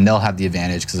building, and then they'll have the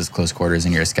advantage because it's close quarters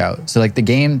and you're a scout. So like the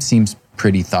game seems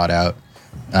pretty thought out.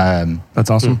 That's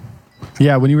awesome.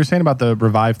 Yeah, when you were saying about the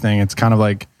revive thing, it's kind of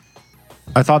like,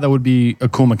 I thought that would be a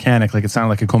cool mechanic. Like, it sounded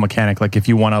like a cool mechanic. Like, if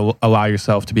you want to allow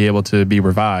yourself to be able to be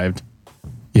revived,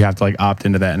 you have to like opt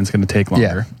into that, and it's going to take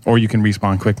longer. Or you can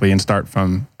respawn quickly and start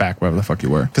from back wherever the fuck you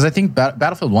were. Because I think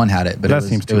Battlefield 1 had it, but That it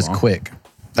seems too was long. quick.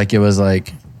 Like it was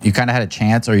like you kind of had a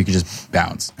chance, or you could just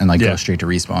bounce and like go straight to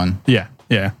respawn.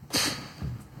 Yeah.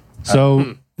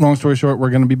 So long story short,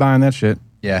 we're going to be buying that shit.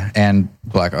 Yeah, and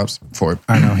Black Ops 4.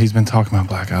 I know he's been talking about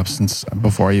Black Ops since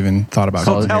before I even thought about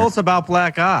So it. tell us about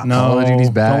Black Ops. No, Call of Duty's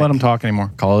back. Don't let him talk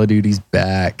anymore. Call of Duty's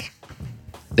back.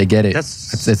 They get it.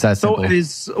 It's that simple.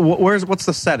 So what's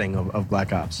the setting of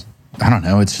Black Ops? I don't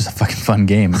know. It's just a fucking fun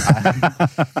game.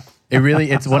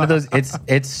 It's one of those.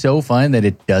 It's so fun that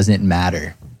it doesn't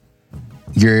matter.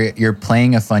 You're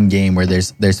playing a fun game where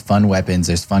there's fun weapons,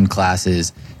 there's fun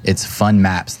classes, it's fun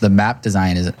maps. The map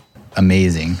design is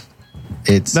amazing.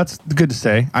 That's good to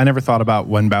say. I never thought about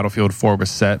when Battlefield 4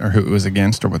 was set or who it was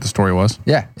against or what the story was.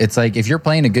 Yeah, it's like if you're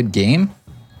playing a good game,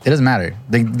 it doesn't matter.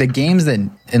 The games that,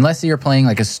 unless you're playing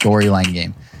like a storyline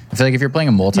game, I feel like if you're playing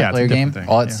a multiplayer game, thing.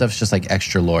 all that stuff's just like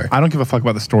extra lore. I don't give a fuck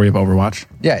about the story of Overwatch.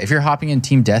 Yeah, if you're hopping in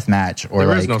team deathmatch or There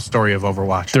like is no story of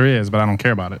Overwatch. There is, but I don't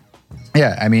care about it.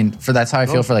 yeah, I mean, that's how I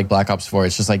feel for like Black Ops 4.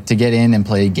 It's just like to get in and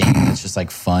play a game that's just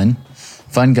like fun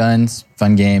guns,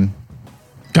 fun game,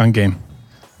 Gun game.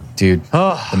 dude.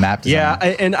 The map design.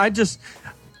 Yeah, and I just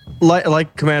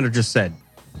like Commander just said.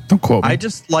 Don't quote me. I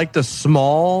just like the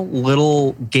small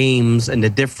little games and the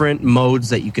different modes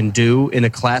that you can do in a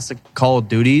classic Call of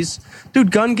Duties.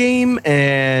 Dude, gun game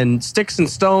and sticks and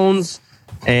stones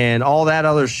and all that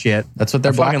other shit. That's what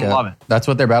their I fucking Blackout. love it. That's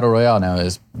what their battle royale now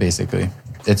is basically.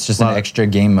 It's just Love an it. extra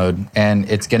game mode, and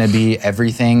it's going to be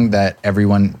everything that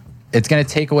everyone. It's going to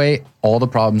take away all the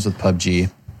problems with PUBG,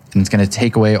 and it's going to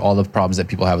take away all the problems that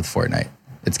people have with Fortnite.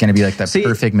 It's going to be like that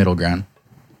perfect middle ground.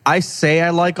 I say I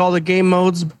like all the game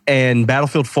modes, and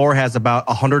Battlefield 4 has about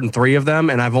 103 of them,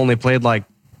 and I've only played like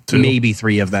maybe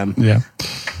 3 of them. yeah.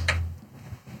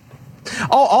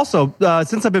 Oh, also,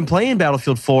 since I've been playing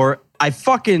Battlefield 4, I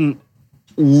fucking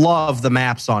love the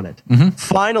maps on it.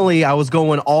 Finally, I was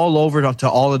going all over to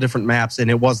all the different maps,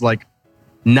 and it was like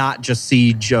not just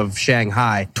Siege of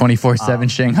Shanghai.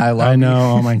 24/7 Shanghai lobby. I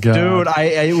know. Oh my God. Dude,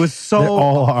 it was so... They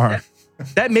all are.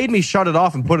 That made me shut it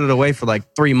off and put it away for like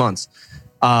 3 months.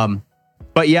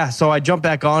 But yeah, so I jumped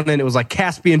back on and it was like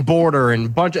Caspian Border and a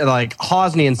bunch of like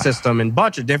Hosnian system and a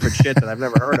bunch of different shit that I've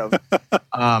never heard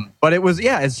of. But it was,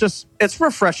 it's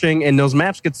refreshing, and those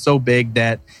maps get so big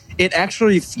that it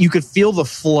actually, you could feel the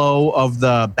flow of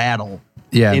the battle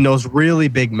in those really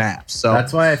big maps. So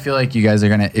That's why I feel like you guys are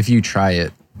gonna, if you try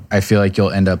it, I feel like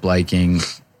you'll end up liking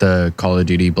the Call of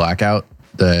Duty Blackout,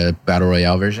 the Battle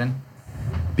Royale version,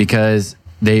 because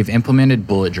they've implemented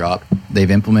bullet drop,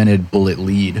 they've implemented bullet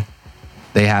lead,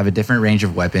 they have a different range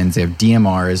of weapons, they have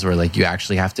DMRs where like you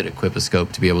actually have to equip a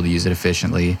scope to be able to use it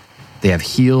efficiently. They have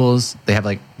heals, they have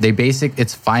like,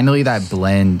 it's finally that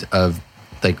blend of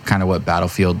like kind of what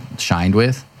Battlefield shined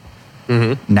with.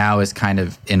 Now is kind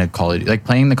of in a Call of Duty, like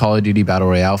playing the Call of Duty Battle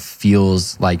Royale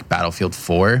feels like Battlefield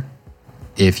 4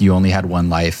 if you only had one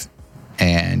life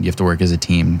and you have to work as a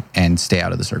team and stay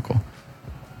out of the circle.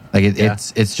 Like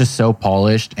it's just so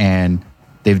polished, and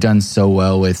they've done so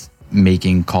well with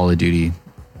making Call of Duty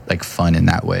like fun in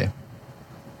that way.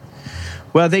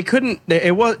 Well, they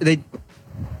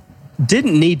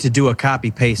didn't need to do a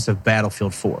copy paste of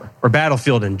Battlefield 4 or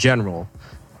Battlefield in general,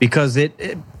 because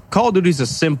Call of Duty is a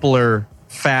simpler,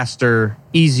 faster,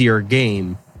 easier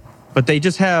game, but they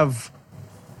just have,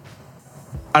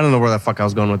 I don't know where the fuck I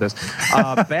was going with this.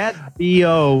 Bad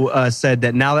BO said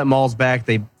that now that Maul's back,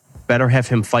 they better have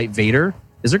him fight Vader.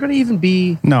 Is there going to even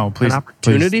be an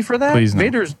opportunity for that? Please no.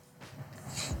 Vader's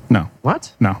No.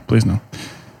 what? No, please no.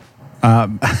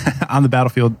 On the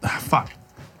battlefield, fuck.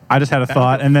 I just had a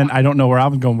thought, and then I don't know where I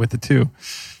was going with it too.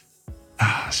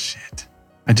 Ah, shit.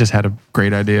 I just had a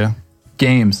great idea.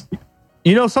 Games.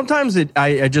 You know, sometimes it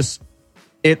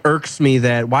irks me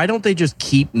that why don't they just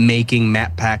keep making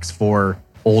map packs for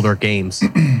older games?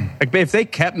 Like if they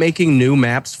kept making new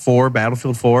maps for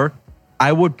Battlefield 4,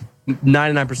 I would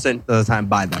 99% of the time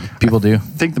buy them. People do. I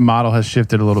think the model has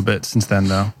shifted a little bit since then,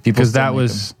 though. Because that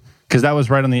was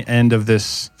right on the end of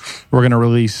this. We're going to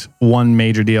release one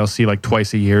major DLC like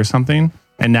twice a year or something,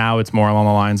 and now it's more along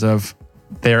the lines of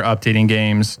they're updating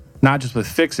games not just with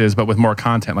fixes, but with more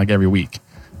content like every week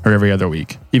or every other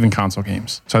week, even console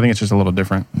games. So I think it's just a little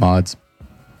different. Mods.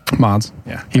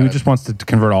 Yeah. He just wants to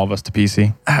convert all of us to PC.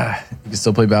 You can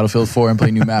still play Battlefield 4 and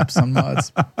play new maps on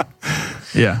mods.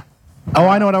 Yeah. Oh,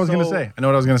 I know what I was going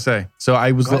to say. So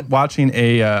I was watching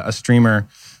a streamer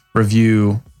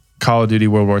review Call of Duty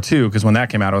World War II, because when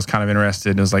that came out, I was kind of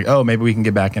interested. It was like, oh, maybe we can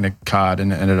get back into COD,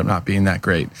 and it ended up not being that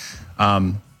great.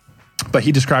 But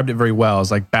he described it very well. It's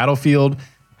like Battlefield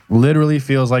literally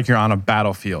feels like you're on a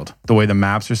battlefield, the way the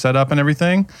maps are set up and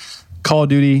everything. Call of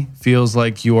Duty feels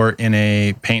like you're in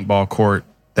a paintball court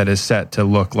that is set to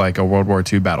look like a World War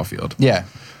II battlefield. Yeah.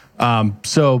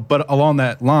 But along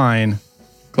that line,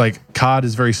 like COD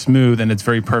is very smooth and it's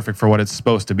very perfect for what it's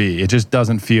supposed to be. It just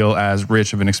doesn't feel as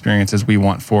rich of an experience as we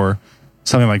want for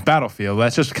something like Battlefield.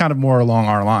 That's just kind of more along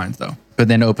our lines, though. But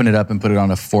then open it up and put it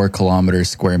on a 4-kilometer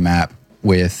square map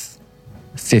with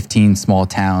 15 small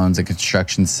towns, a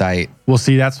construction site. Well,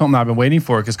 see, that's something I've been waiting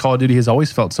for because Call of Duty has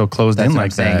always felt so closed That's in what like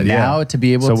I'm saying. that. Now Yeah. to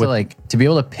be able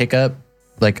to pick up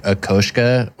like a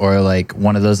Koshka or like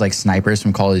one of those like snipers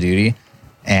from Call of Duty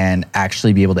and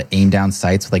actually be able to aim down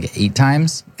sights with like 8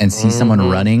 times and see someone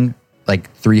running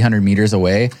like 300 meters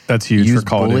away. That's huge use for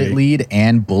Call of Duty. bullet lead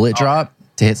and bullet drop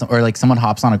to hit some, or like someone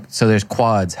hops on so there's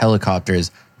quads,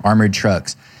 helicopters, armored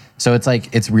trucks. So it's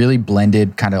like, it's really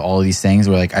blended kind of all of these things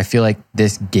where like, I feel like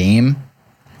this game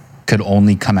could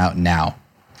only come out now.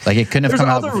 Like it couldn't have come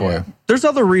out before. There's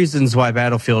other reasons why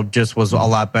Battlefield just was a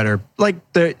lot better. Like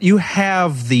you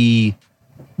have the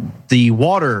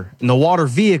water and the water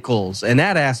vehicles and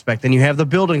that aspect. Then you have the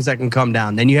buildings that can come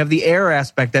down. Then you have the air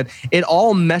aspect that it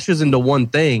all meshes into one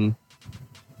thing.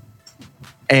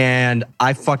 And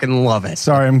I fucking love it.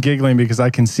 Sorry, I'm giggling because I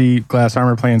can see Glass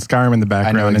Armor playing Skyrim in the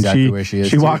background. I know exactly and where she is,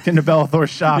 She too. walked into Bellathor's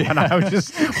shop and I was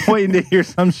just waiting to hear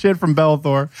some shit from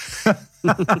Bellathor.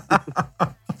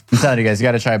 I'm telling you guys, you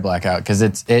got to try Blackout because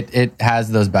it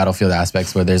has those Battlefield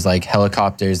aspects where there's like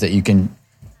helicopters that you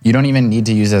don't even need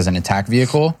to use as an attack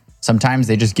vehicle. Sometimes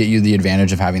they just get you the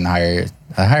advantage of having the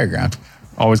higher ground.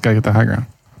 Always got to get the high ground.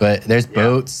 But there's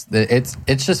boats.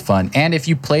 It's just fun. And if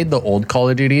you played the old Call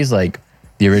of Duties, like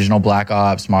the original Black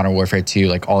Ops, Modern Warfare 2,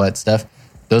 like all that stuff,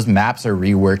 those maps are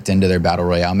reworked into their Battle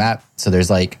Royale map. So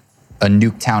there's like a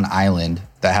Nuketown Island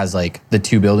that has like the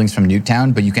 2 buildings from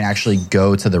Nuketown, but you can actually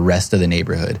go to the rest of the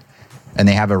neighborhood. And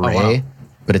they have a ray,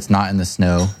 but it's not in the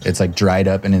snow. It's like dried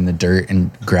up and in the dirt and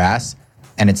grass.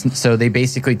 And so they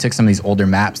basically took some of these older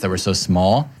maps that were so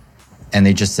small and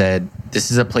they just said, this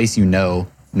is a place now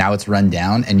it's run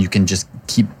down and you can just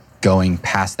keep going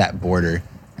past that border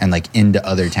and like into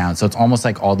other towns. So it's almost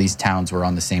like all these towns were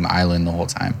on the same island the whole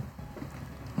time,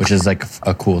 which is like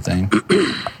a cool thing.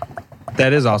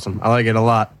 That is awesome. I like it a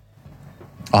lot.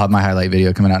 I'll have my highlight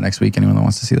video coming out next week. Anyone that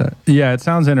wants to see that. Yeah, it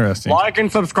sounds interesting. Like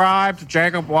and subscribe to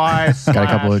Jacob Wise. Got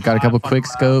a couple quick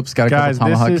scopes. Got a Guys,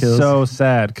 couple tomahawk this is kills. so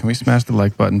sad. Can we smash the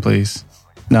like button, please?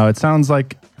 No, it sounds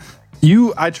like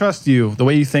I trust you, the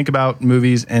way you think about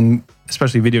movies and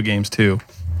especially video games too.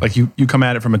 Like you come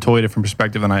at it from a totally different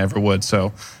perspective than I ever would.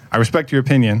 So I respect your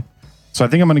opinion. So I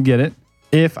think I'm going to get it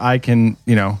if I can,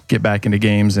 get back into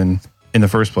games and in the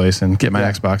first place and get my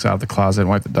Xbox out of the closet and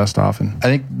wipe the dust off. And I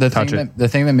think the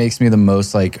thing that makes me the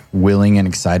most like willing and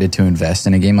excited to invest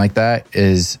in a game like that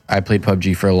is I played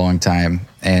PUBG for a long time,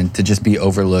 and to just be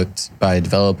overlooked by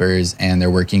developers and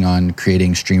they're working on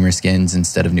creating streamer skins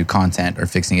instead of new content or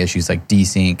fixing issues like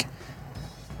desync.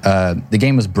 The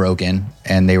game was broken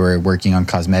and they were working on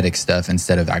cosmetic stuff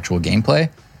instead of actual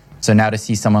gameplay. So now to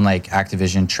see someone like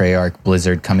Activision, Treyarch,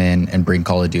 Blizzard come in and bring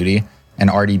Call of Duty and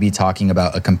already be talking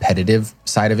about a competitive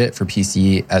side of it for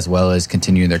PC as well as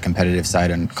continuing their competitive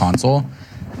side on console,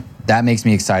 that makes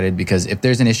me excited because if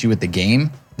there's an issue with the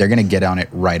game, they're going to get on it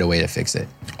right away to fix it.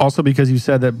 also because you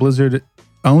said that Blizzard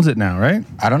owns it now, right?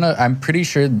 I don't know. I'm pretty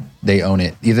sure they own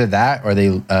it. Either that or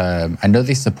they, I know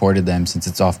they supported them since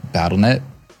it's off Battle.net.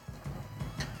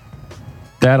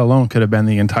 That alone could have been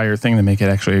the entire thing to make it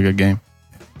actually a good game.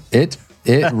 It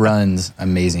runs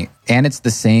amazing. And it's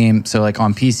the same. So like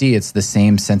on PC, it's the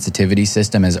same sensitivity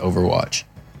system as Overwatch.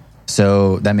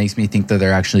 So that makes me think that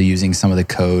they're actually using some of the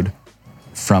code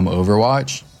from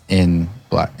Overwatch in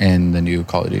the new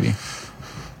Call of Duty.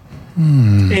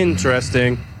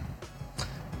 Interesting.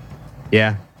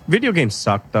 Yeah. Video games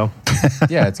suck though.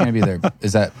 Yeah, it's going to be their...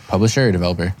 Is that publisher or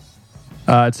developer?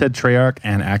 It said Treyarch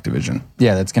and Activision.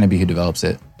 Yeah, that's going to be who develops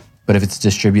it. But if it's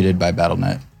distributed by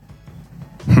Battle.net,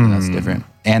 that's different.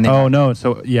 And No.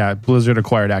 So, yeah, Blizzard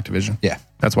acquired Activision. Yeah.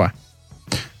 That's why.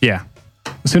 Yeah.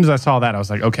 As soon as I saw that, I was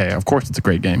like, okay, of course it's a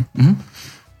great game.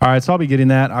 All right, so I'll be getting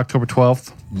that October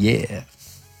 12th. Yeah.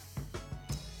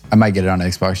 I might get it on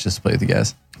Xbox just to play with you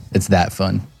guys. It's that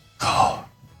fun.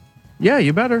 Yeah,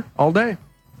 you better all day.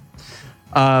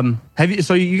 Have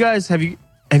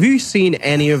you seen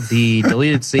any of the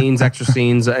deleted scenes, extra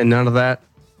scenes, and none of that?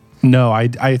 No,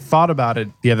 I thought about it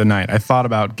the other night. I thought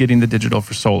about getting the digital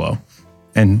for Solo.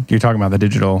 And you're talking about the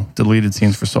digital deleted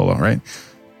scenes for Solo, right?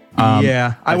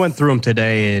 Yeah, I went through them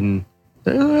today, and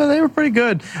they were pretty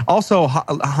good. Also,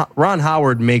 Ron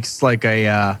Howard makes like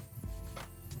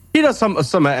he does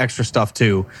some extra stuff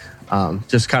too.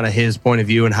 Just kind of his point of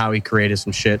view and how he created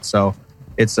some shit. So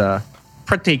it's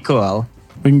pretty cool.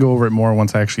 We can go over it more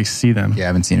once I actually see them. Yeah, I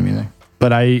haven't seen him either.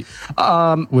 But I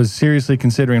was seriously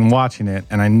considering watching it,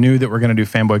 and I knew that we're going to do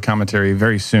fanboy commentary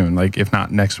very soon, like if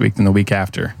not next week, then the week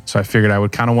after. So I figured I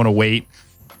would kind of want to wait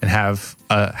and have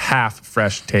a half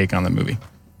fresh take on the movie.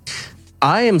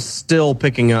 I am still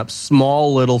picking up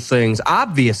small little things,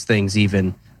 obvious things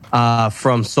even,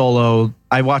 from Solo.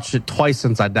 I watched it twice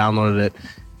since I downloaded it.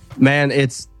 Man,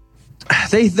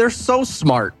 they're so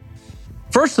smart.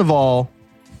 First of all,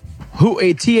 who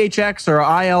a THX or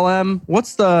ILM?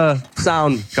 What's the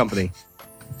sound company?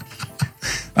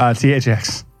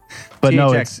 THX. But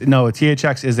THX.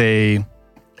 THX is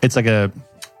it's like a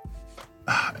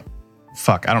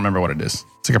fuck, I don't remember what it is.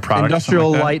 It's like a product.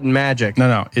 Industrial like Light and Magic.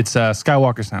 No, it's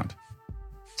Skywalker Sound.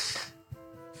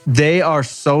 They are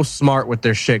so smart with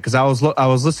their shit because I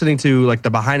was listening to like the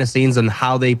behind the scenes and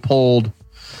how they pulled,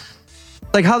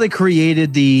 like how they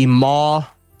created the Maw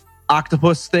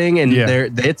octopus thing and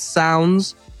its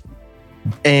sounds,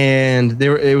 and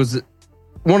it was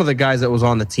one of the guys that was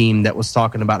on the team that was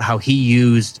talking about how he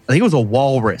used, I think it was a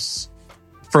walrus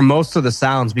for most of the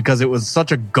sounds because it was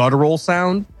such a guttural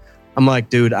sound. I'm like,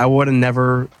 dude, I would have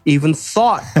never even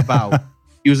thought about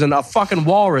using a fucking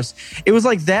walrus. It was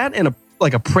like that and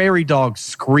like a prairie dog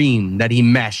scream that he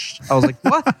meshed. I was like,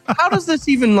 what? How does this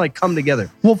even like come together?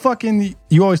 Well, fucking,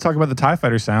 you always talk about the TIE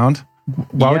Fighter sound.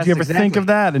 Why would you ever think of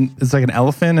that? And it's like an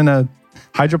elephant and a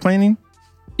hydroplaning?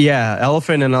 Yeah,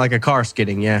 elephant and like a car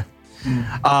skidding, yeah.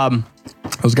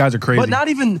 Those guys are crazy. But not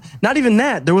even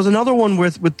that. There was another one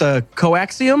with the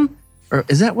coaxium, or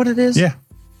is that what it is? Yeah.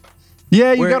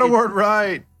 Yeah, you Where got a word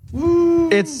right.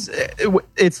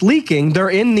 It's leaking. They're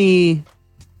in the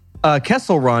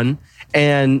Kessel Run,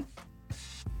 and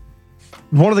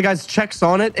one of the guys checks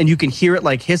on it, and you can hear it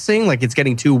like hissing, like it's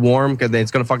getting too warm because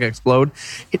it's gonna fucking explode.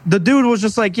 The dude was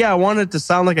just like, "Yeah, I wanted it to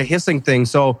sound like a hissing thing,"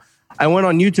 so I went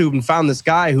on YouTube and found this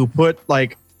guy who put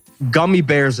like gummy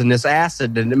bears in this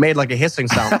acid, and it made like a hissing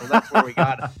sound. So that's where we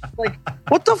got it. Like,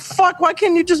 what the fuck? Why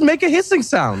can't you just make a hissing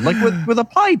sound like with a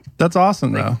pipe? That's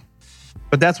awesome, though.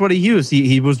 But that's what he used.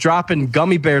 He was dropping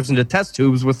gummy bears into test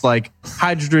tubes with like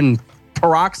hydrogen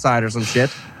peroxide or some shit.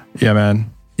 Yeah,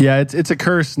 man. Yeah, it's a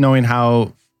curse knowing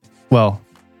how, well,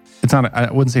 it's not, I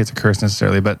wouldn't say it's a curse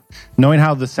necessarily, but knowing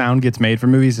how the sound gets made for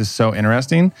movies is so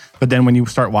interesting. But then when you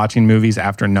start watching movies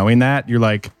after knowing that, you're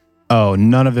like, oh,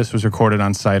 none of this was recorded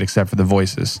on site except for the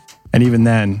voices. And even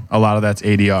then, a lot of that's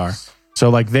ADR. So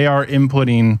like they are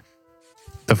inputting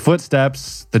the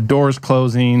footsteps, the doors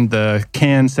closing, the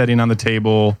can setting on the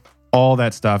table, all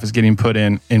that stuff is getting put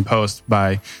in post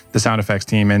by the sound effects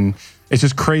team. And it's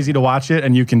just crazy to watch it,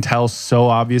 and you can tell so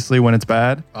obviously when it's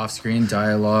bad. Off-screen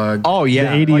dialogue. Oh,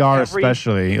 yeah. The ADR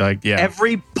especially.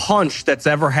 Every punch that's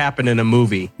ever happened in a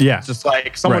movie. Yeah. It's just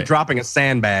like someone dropping a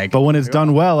sandbag. But when it's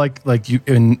done well, like you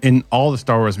in all the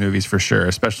Star Wars movies for sure,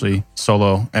 especially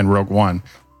Solo and Rogue One,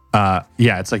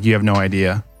 it's like you have no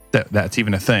idea that that's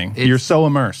even a thing. You're so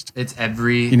immersed. It's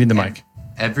You need the mic.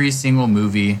 Every single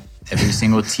movie, every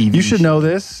single TV You should know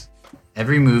this.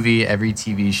 Every movie, every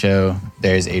TV show,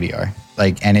 there's ADR.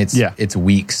 And it's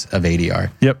weeks of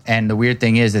ADR. Yep. And the weird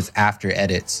thing is it's after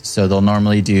edits. So they'll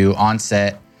normally do on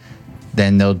set,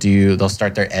 then they'll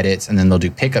start their edits, and then they'll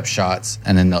do pickup shots,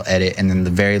 and then they'll edit, and then the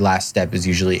very last step is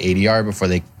usually ADR before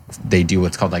they do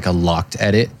what's called like a locked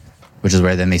edit, which is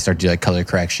where then they start to do like color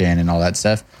correction and all that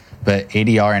stuff. But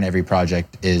ADR in every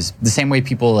project is the same way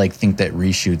people like think that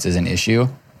reshoots is an issue.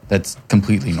 That's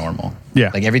completely normal. Yeah.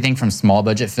 Like everything from small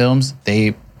budget films,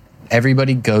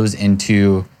 everybody goes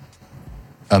into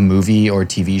a movie or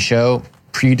TV show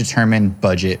predetermined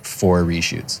budget for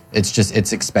reshoots.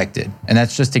 It's expected. And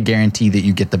that's just to guarantee that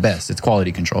you get the best. It's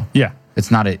quality control. Yeah.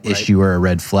 It's not an issue or a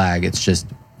red flag. It's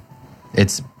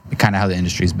kind of how the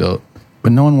industry's built.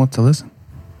 But no one wants to listen.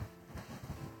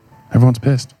 Everyone's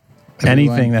pissed.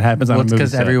 Anything that happens on a movie set.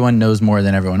 Because everyone knows more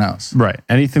than everyone else. Right.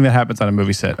 Anything that happens on a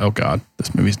movie set. Oh, God.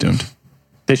 This movie's doomed.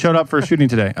 They showed up for a shooting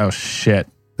today. Oh, shit.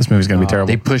 This movie's going to be terrible.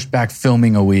 They pushed back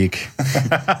filming a week.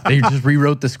 They just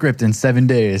rewrote the script in 7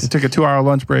 days. They took a 2-hour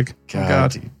lunch break.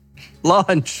 God.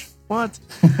 Lunch. What?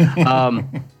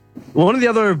 One of the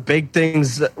other big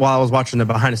things while I was watching the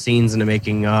behind the scenes and the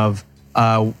making of,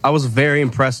 I was very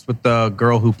impressed with the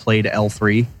girl who played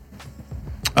L3.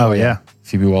 Oh, yeah.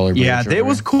 Phoebe Waller-Bridge. Yeah, it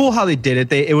was cool how they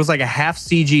did it. It was like a half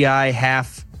CGI,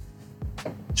 half.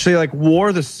 She like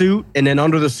wore the suit, and then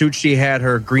under the suit she had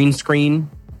her green screen,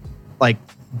 like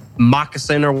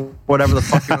moccasin or whatever the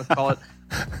fuck you want to call it.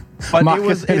 But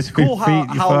it's cool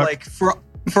how like for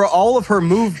all of her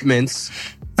movements.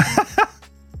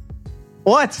 Well,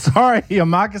 What? Sorry, a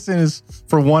moccasin is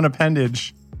for one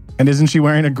appendage. And isn't she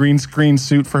wearing a green screen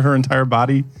suit for her entire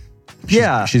body?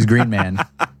 Yeah. She's Green Man.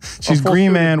 She's full Green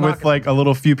suit Man is with like a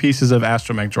little few pieces of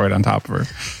Astromech droid on top of her.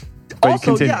 But Also,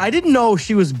 continue. yeah, I didn't know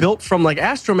she was built from like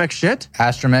astromech shit.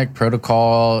 Astromech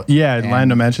Protocol. Yeah, and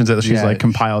Lando mentions that she's yeah, like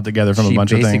compiled together from a bunch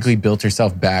She of basically things. built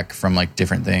herself back from like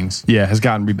different things. Yeah, has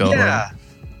gotten rebuilt. Yeah.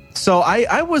 So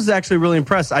I was actually really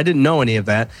impressed. I didn't know any of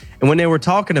that. And when they were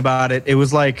talking about it, it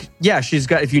was like, yeah, she's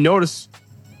got, if you notice,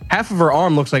 half of her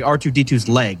arm looks like R2-D2's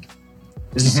leg.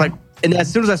 It's just like, and as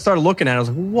soon as I started looking at it, I was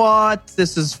like, what?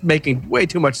 This is making way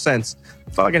too much sense.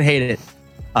 Fucking hate it.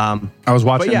 I was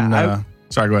watching. yeah,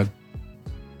 sorry, go ahead.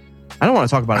 I don't want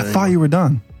to talk about I it thought anymore. you were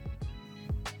done.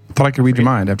 I thought I could read your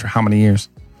mind after how many years.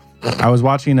 I was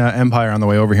watching Empire on the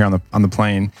way over here on the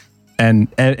plane, and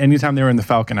anytime they were in the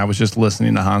Falcon, I was just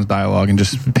listening to Han's dialogue and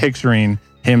just picturing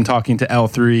him talking to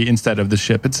L3 instead of the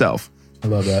ship itself. I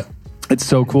love that. It's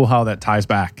so cool how that ties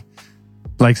back.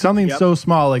 Like something so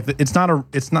small, like it's a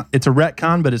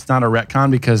retcon, but it's not a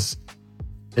retcon because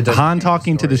Han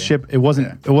talking to the ship, it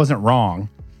wasn't wrong.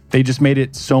 They just made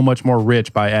it so much more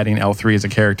rich by adding L3 as a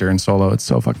character in Solo. It's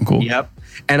so fucking cool. Yep.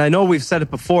 And I know we've said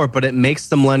it before, but it makes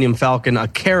the Millennium Falcon a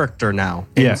character now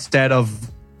instead of,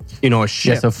 a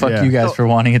ship. Yeah, so fuck Yeah. you guys for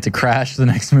wanting it to crash the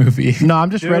next movie. No,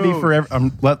 I'm just ready for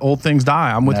let old things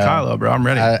die. I'm with Kylo, bro. I'm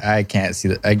ready. I can't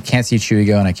see I can't see Chewie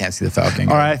go, and I can't see the Falcon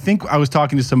go. All right, I think I was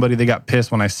talking to somebody. They got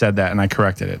pissed when I said that, and I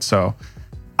corrected it. So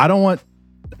I don't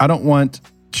want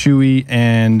Chewie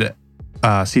and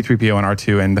C-3PO and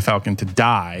R2 and the Falcon to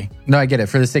die. No, I get it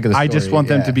for the sake of the story. I just want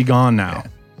them to be gone now.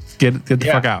 Get the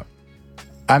fuck out.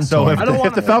 I'm So torn. if I don't the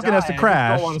want Falcon has to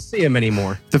crash, I don't want to see him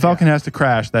anymore. if the Falcon has to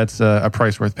crash, that's a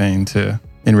price worth paying to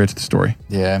enrich the story.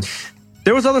 Yeah.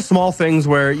 There was other small things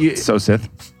where So Sith.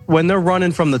 when they're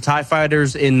running from the TIE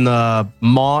fighters in the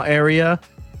Maw area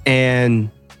and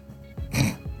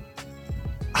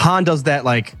Han does that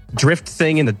like drift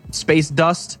thing in the space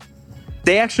dust,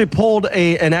 they actually pulled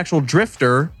an actual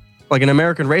drifter, like an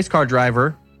American race car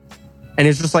driver. And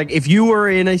it's just like, if you were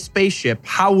in a spaceship,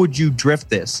 how would you drift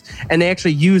this? And they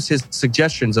actually use his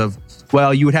suggestions of,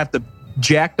 well, you would have to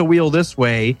jack the wheel this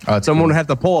way. Oh, that's Someone cool. would have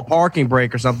to pull a parking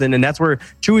brake or something. And that's where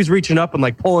Chewie's reaching up and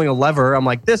like pulling a lever. I'm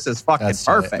like, this is fucking That's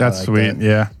perfect. That's like sweet. that.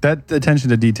 Yeah. That attention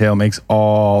to detail makes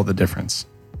all the difference.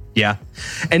 Yeah.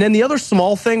 And then the other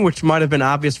small thing, which might have been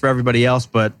obvious for everybody else,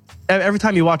 but every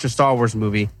time you watch a Star Wars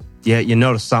movie, you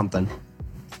notice something.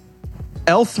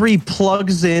 L3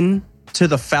 plugs in to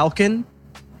the Falcon,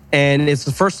 and it's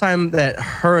the first time that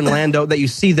her and Lando, that you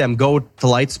see them go to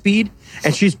light speed,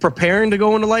 and she's preparing to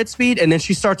go into light speed, and then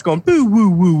she starts going, boo, woo,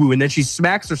 woo, woo, and then she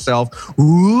smacks herself.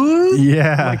 Ooh.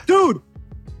 Yeah. I'm like, dude,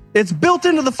 it's built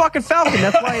into the fucking Falcon.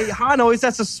 That's why Han always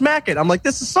has to smack it. I'm like,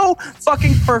 this is so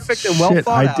fucking perfect and well Shit,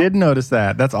 thought I out. did notice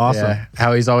that. That's awesome. Yeah.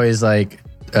 How he's always like,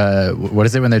 what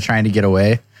is it when they're trying to get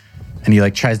away, and he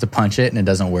like tries to punch it and it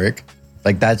doesn't work?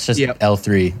 Like that's just Yep.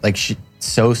 L3. Like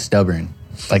so stubborn.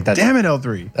 Like that's Damn it,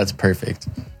 L3. That's perfect.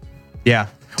 Yeah.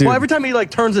 Dude. Well, every time he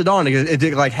like turns it on, it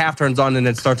like half turns on and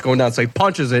then it starts going down. So he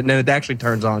punches it and then it actually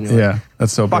turns on. You're like, Yeah,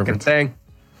 that's so fucking perfect. thing.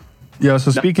 Yeah, so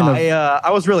speaking of...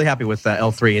 I was really happy with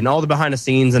L3 and all the behind the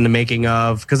scenes and the making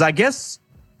of, because I guess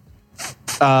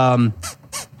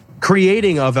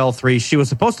creating of L3, she was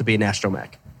supposed to be an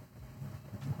astromech.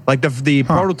 Like the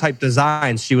prototype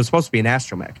designs, she was supposed to be an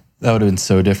astromech. That would have been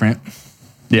so different.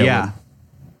 Yeah.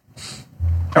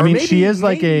 I Or mean, maybe- she is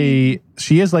like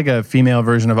a female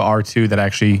version of R2 that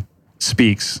actually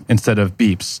speaks instead of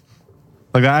beeps.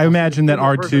 Like I imagine that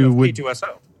R2 would.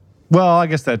 K2SO. Well, I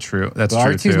guess that's true. That's But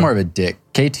true R2 is too. more of a dick.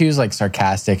 K2 is like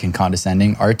sarcastic and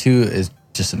condescending. R2 is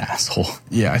just an asshole.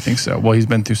 Yeah, I think so. Well, he's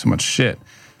been through so much shit.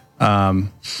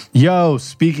 Yo,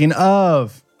 speaking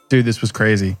of, dude, this was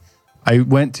crazy.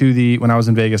 When I was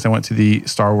in Vegas, I went to the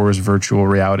Star Wars virtual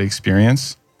reality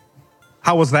experience.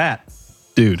 How was that?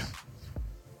 Dude,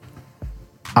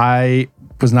 I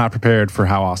was not prepared for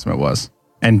how awesome it was.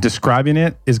 And describing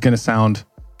it is going to sound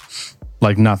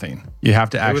like nothing. You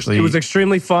have to actually... It was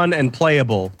extremely fun and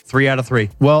playable. 3 out of 3.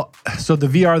 Well, so the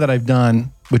VR that I've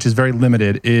done, which is very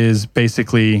limited, is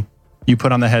basically you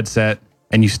put on the headset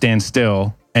and you stand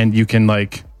still and you can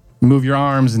like move your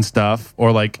arms and stuff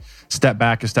or like step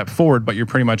back or step forward, but you're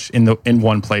pretty much in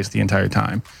one place the entire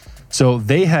time. So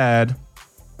they had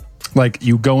like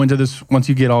you go into this, once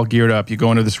you get all geared up, you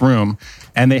go into this room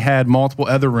and they had multiple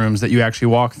other rooms that you actually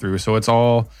walk through. So it's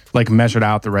all like measured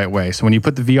out the right way. So when you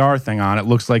put the VR thing on, it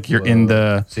looks like you're in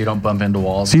the... So you don't bump into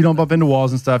walls. So you don't bump into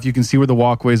walls and stuff. You can see where the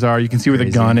walkways are. You can see where the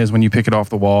Crazy. gun is when you pick it off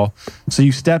the wall. So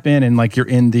you step in and like you're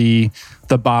in the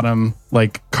bottom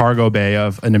like cargo bay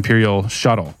of an Imperial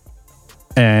shuttle.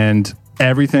 And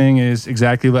Everything is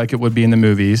exactly like it would be in the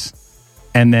movies.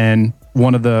 And then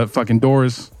one of the fucking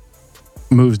doors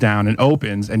moves down and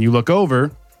opens, and you look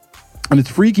over, and it's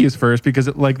freaky as first because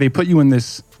they put you in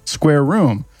this square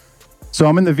room. So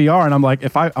I'm in the VR and I'm like,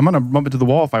 I'm gonna bump into the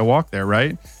wall if I walk there,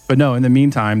 right? But no, in the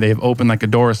meantime, they have opened like a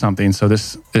door or something. So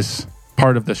this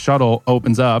part of the shuttle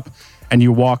opens up, and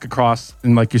you walk across,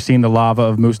 and like you're seeing the lava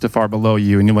of Mustafar below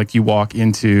you, and you walk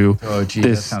into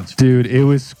this. Dude, it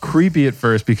was creepy at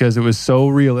first because it was so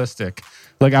realistic.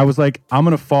 Like I was like, I'm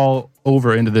gonna fall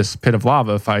over into this pit of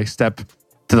lava if I step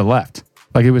to the left.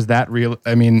 Like it was that real.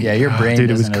 I mean, yeah, your brain. Dude,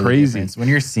 it was crazy. When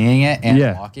you're seeing it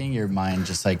and walking, your mind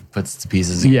just like puts its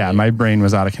pieces. Yeah, my brain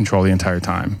was out of control the entire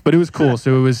time, but it was cool.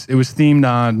 So it was themed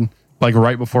on like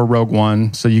right before Rogue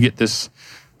One. So you get this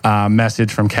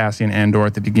message from Cassian Andor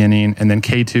at the beginning, and then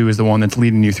K2 is the one that's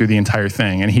leading you through the entire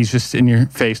thing, and he's just in your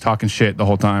face talking shit the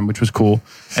whole time, which was cool.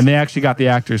 And they actually got the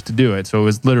actors to do it, so it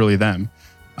was literally them.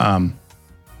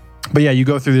 But yeah, you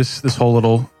go through this whole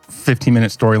little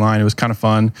 15-minute storyline. It was kind of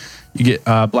fun. You get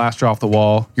blaster off the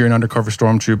wall. You're an undercover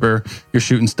stormtrooper. You're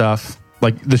shooting stuff.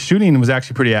 Like the shooting was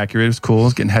actually pretty accurate. It was cool. I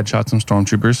was getting headshots on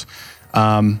stormtroopers.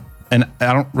 And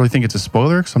I don't really think it's a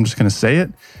spoiler, so I'm just going to say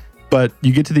it. But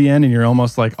you get to the end and you're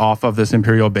almost like off of this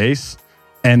Imperial base,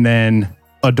 and then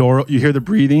you hear the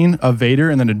breathing of Vader,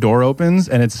 and then a door opens,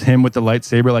 and it's him with the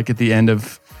lightsaber, like at the end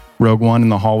of Rogue One in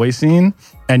the hallway scene.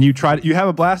 And you have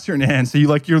a blaster in hand, so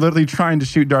you're literally trying to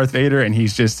shoot Darth Vader, and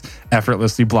he's just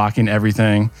effortlessly blocking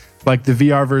everything. Like the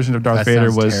VR version of Darth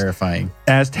Vader was terrifying.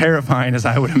 As terrifying as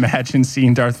I would imagine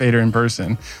seeing Darth Vader in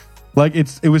person. Like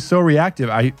it was so reactive.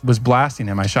 I was blasting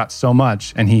him. I shot so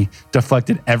much, and he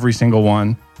deflected every single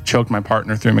one. Choked my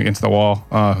partner, threw him against the wall.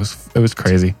 It was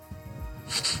crazy.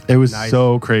 It was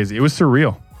so crazy. It was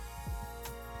surreal.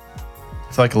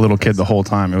 It's like a little kid the whole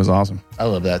time. It was awesome. I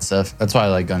love that stuff. That's why I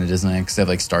like going to Disneyland, because they have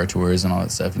like Star Tours and all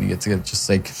that stuff, and you get to just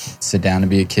like sit down and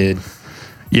be a kid.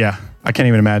 Yeah, I can't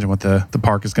even imagine what the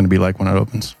park is going to be like when it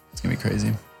opens. It's gonna be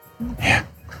crazy. Yeah.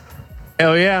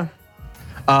 Hell yeah.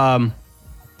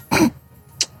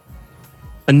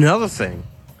 Another thing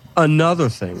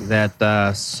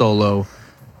that Solo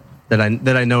that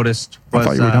I noticed was, I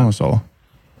thought you were done with Solo.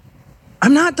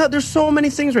 I'm not done. There's so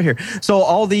many things right here. So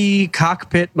all the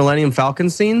cockpit Millennium Falcon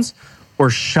scenes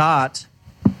were shot.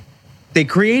 They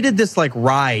created this like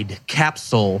ride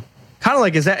capsule, kind of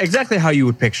like exactly how you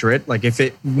would picture it. Like if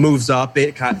it moves up,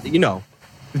 it kind of,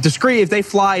 if they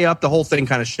fly up, the whole thing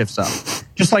kind of shifts up,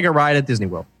 just like a ride at Disney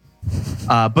World.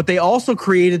 But they also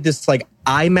created this like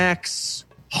IMAX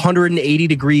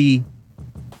 180-degree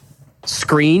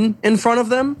screen in front of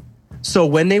them. So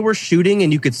when they were shooting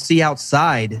and you could see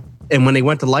outside, and when they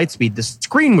went to Lightspeed, the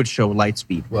screen would show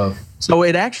Lightspeed. Whoa. So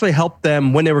it actually helped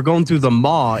them when they were going through the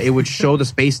maw. It would show the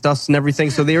space dust and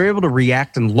everything. So they were able to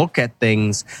react and look at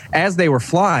things as they were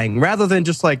flying, rather than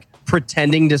just like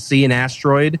pretending to see an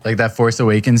asteroid. Like that Force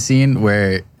Awakens scene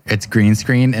where it's green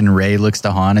screen and Rey looks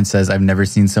to Han and says, "I've never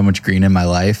seen so much green in my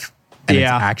life." And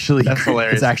yeah, that's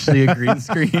hilarious. It's actually a green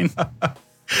screen.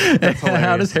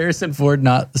 How does Harrison Ford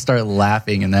not start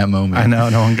laughing in that moment? I know,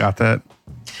 no one got that.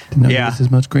 Didn't know this as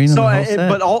much green. So, on the whole set.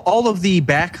 but all of the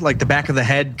back of the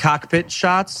head cockpit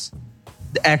shots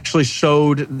actually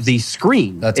showed the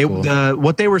screen. That's cool.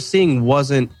 What they were seeing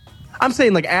wasn't. I'm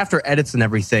saying like after edits and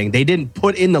everything, they didn't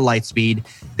put in the light speed.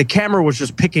 The camera was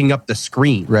just picking up the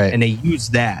screen, right? And they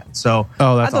used that. So that's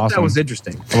I thought awesome. That was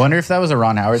interesting. I wonder if that was a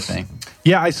Ron Howard thing.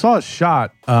 Yeah, I saw a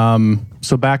shot.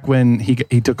 So back when he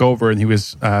took over and he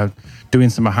was doing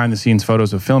some behind the scenes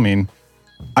photos of filming,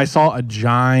 I saw a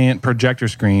giant projector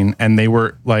screen and they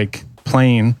were like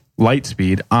playing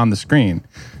Lightspeed on the screen.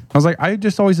 I was like, I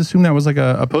just always assumed that was like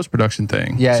a post-production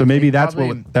thing. Yeah. So maybe that's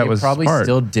what that was. They probably smart.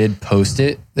 still did post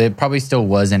it. There probably still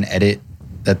was an edit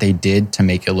that they did to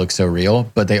make it look so real,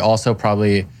 but they also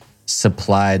probably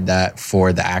supplied that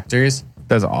for the actors.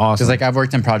 That's awesome. Because like I've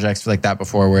worked in projects like that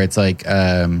before where it's like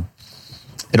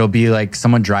it'll be like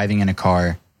someone driving in a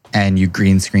car and you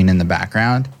green screen in the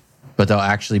background, but they'll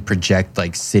actually project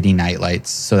like city night lights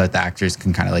so that the actors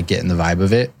can kind of like get in the vibe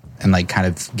of it and like kind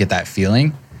of get that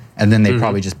feeling. And then they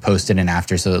probably just post it in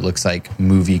after so it looks like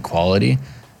movie quality.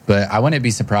 But I wouldn't be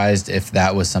surprised if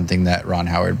that was something that Ron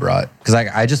Howard brought. Because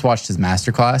I just watched his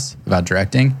masterclass about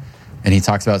directing, and he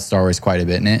talks about Star Wars quite a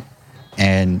bit in it.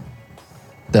 And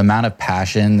the amount of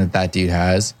passion that dude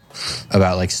has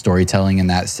about like storytelling in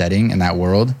that setting, in that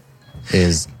world,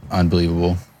 is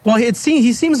unbelievable. Well,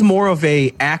 he seems more of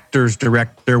a actor's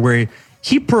director where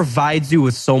he provides you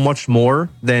with so much more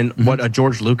than what a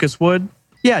George Lucas would.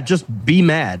 Yeah, just be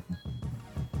mad.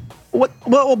 What?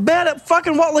 Well, mad at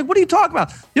fucking what? Like, what are you talking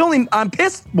about? I'm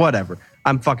pissed. Whatever.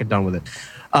 I'm fucking done with it.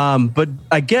 But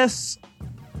I guess,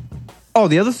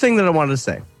 the other thing that I wanted to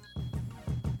say,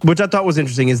 which I thought was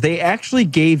interesting, is they actually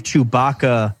gave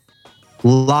Chewbacca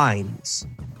lines.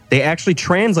 They actually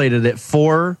translated it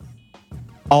for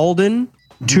Alden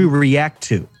to react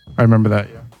to. I remember that.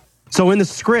 Yeah. So in the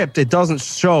script, it doesn't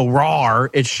show "rawr."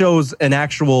 It shows an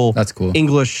actual That's cool.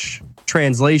 English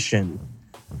translation.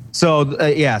 So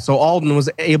so Alden was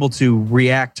able to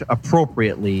react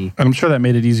appropriately. And I'm sure that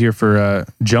made it easier for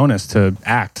Jonas to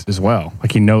act as well.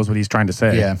 Like he knows what he's trying to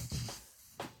say. Yeah.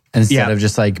 Instead of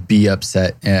just like be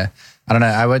upset. Yeah. I don't know.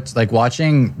 I would like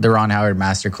watching the Ron Howard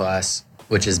Masterclass,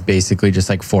 which is basically just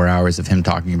like 4 hours of him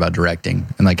talking about directing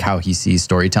and like how he sees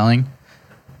storytelling.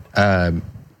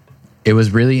 It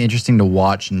was really interesting to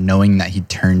watch, knowing that he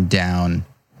turned down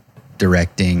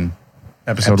directing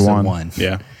Episode one.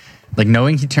 Yeah. Like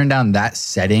knowing he turned down that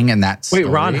setting and that story.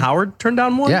 Wait, Ron Howard turned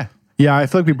down one? Yeah. Yeah, I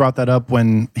feel like we brought that up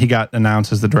when he got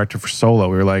announced as the director for Solo.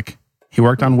 We were like, he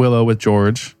worked on Willow with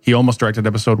George. He almost directed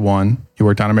episode 1. He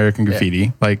worked on American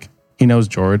Graffiti. Like, he knows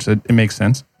George. It makes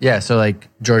sense. Yeah, so like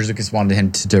George Lucas wanted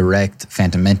him to direct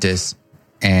Phantom Menace,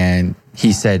 and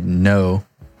he said no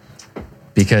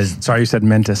because... Sorry, you said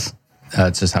Mentis.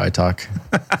 It's just how I talk.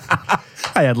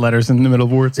 I had letters in the middle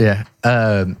of words. Yeah.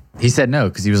 He said no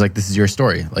because he was like, this is your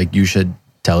story. Like, you should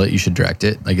tell it. You should direct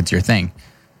it. Like, it's your thing.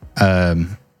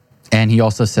 And he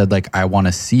also said, like, I want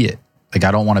to see it. Like,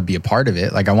 I don't want to be a part of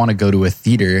it. Like, I want to go to a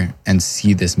theater and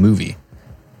see this movie.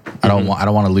 I don't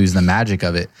want to lose the magic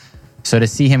of it. So to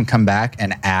see him come back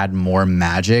and add more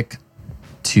magic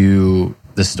to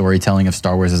the storytelling of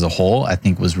Star Wars as a whole, I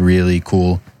think was really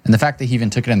cool. And the fact that he even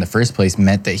took it in the first place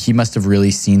meant that he must have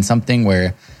really seen something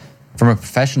where, from a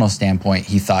professional standpoint,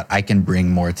 he thought, I can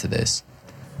bring more to this.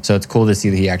 So it's cool to see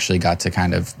that he actually got to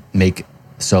kind of make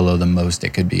Solo the most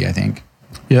it could be, I think.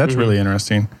 Yeah, that's really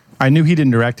interesting. I knew he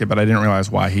didn't direct it, but I didn't realize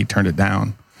why he turned it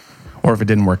down or if it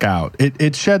didn't work out.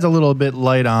 It sheds a little bit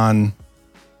light on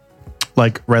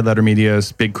like Red Letter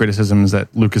Media's big criticisms that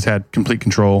Lucas had complete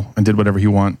control and did whatever he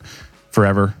want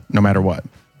forever, no matter what.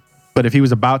 But if he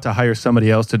was about to hire somebody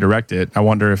else to direct it, I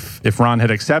wonder if Ron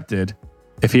had accepted,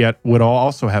 if he would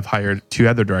also have hired 2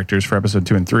 other directors for episode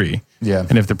 2 and 3. Yeah.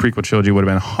 And if the prequel trilogy would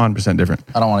have been 100% different.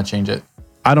 I don't want to change it.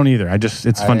 I don't either.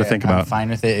 It's fun to think about. I'm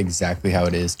fine with it exactly how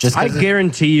it is. Just I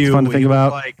guarantee you, it's fun to think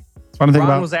about. Like, it's fun to think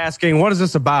Ron about. was asking, "What is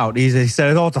this about?" He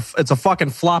said, "Oh, it's a fucking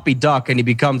floppy duck," and he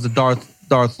becomes the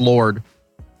Darth Lord.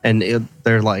 And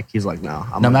he's like, "No."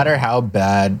 No matter how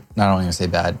bad, not only gonna say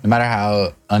bad, no matter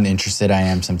how uninterested I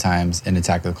am sometimes in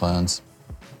Attack of the Clones,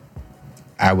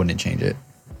 I wouldn't change it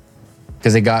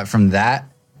because it got from that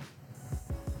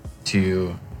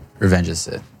to Revenge of the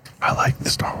Sith. I like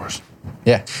the Star Wars.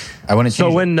 Yeah, I wouldn't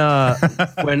change.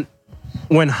 So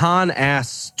when Han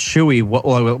asks Chewie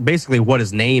what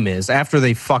his name is after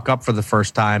they fuck up for the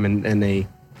first time and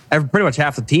pretty much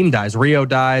half the team dies, Rio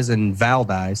dies and Val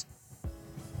dies,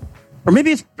 or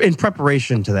maybe it's in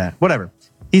preparation to that. Whatever.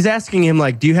 He's asking him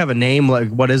like, "Do you have a name? Like,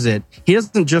 what is it?" He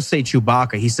doesn't just say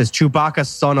Chewbacca. He says Chewbacca,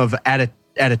 son of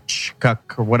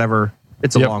Atachkuk or whatever.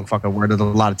 It's a long fucking word with a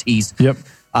lot of T's. Yep.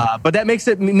 But that makes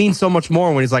it mean so much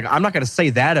more when he's like, I'm not going to say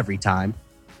that every time.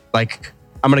 Like,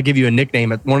 I'm going to give you a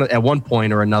nickname at one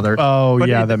point or another. Oh, but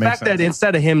yeah, the that makes fact sense. that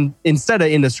instead of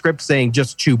in the script saying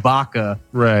just Chewbacca,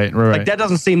 Right. like that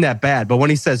doesn't seem that bad. But when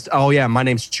he says, "Oh yeah, my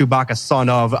name's Chewbacca, son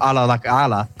of Allah like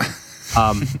Allah,"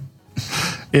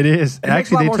 it is. makes a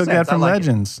Actually, lot they more took sense. that from I like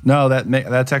Legends. No,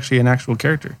 that's actually an actual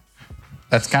character.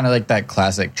 That's kind of like that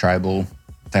classic tribal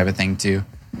type of thing too.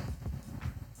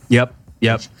 Yep.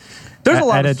 There's a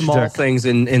lot of Atachkuk. small things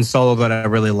in Solo that I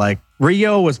really like.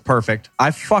 Rio was perfect.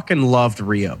 I fucking loved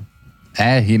Rio.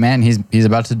 He's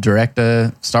about to direct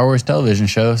a Star Wars television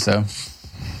show, so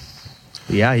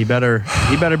Yeah, he better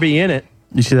be in it.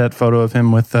 You see that photo of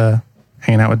him with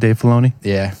hanging out with Dave Filoni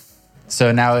yeah.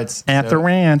 So now it's at the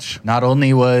ranch. Not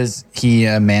only was he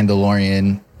a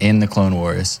Mandalorian in the Clone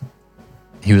Wars,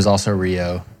 he was also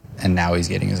Rio, and now he's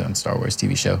getting his own Star Wars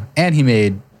TV show. And he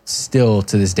made, still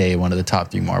to this day, one of the top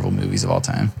 3 Marvel movies of all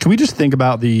time. Can we just think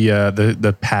about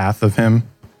the path of him?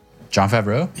 Jon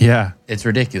Favreau? Yeah, It's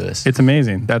ridiculous. it's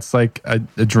amazing. That's like a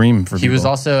dream for He people. was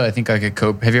also, I think, like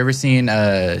a have you ever seen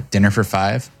Dinner for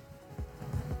Five?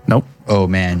 Nope. Oh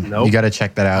man, Nope. you got to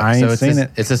check that out. I ain't seen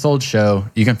it. It's this old show.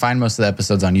 You can find most of the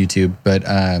episodes on YouTube, but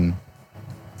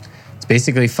it's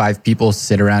basically 5 people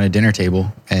sit around a dinner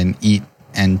table and eat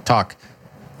and talk.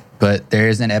 But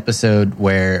there's an episode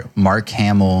where Mark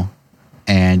Hamill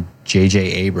and J.J.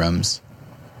 Abrams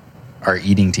are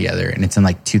eating together, and it's in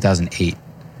like 2008.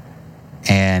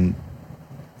 And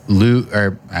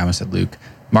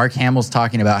Mark Hamill's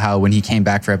talking about how when he came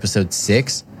back for episode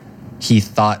 6, he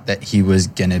thought that he was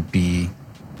gonna be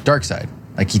dark side.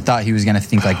 Like he thought he was gonna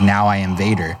think like, now I am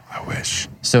Vader. I wish.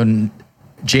 So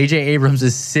J.J. Abrams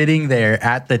is sitting there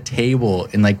at the table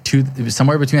in like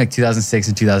somewhere between like 2006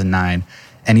 and 2009,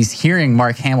 and he's hearing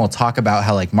Mark Hamill talk about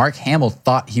how like Mark Hamill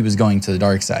thought he was going to the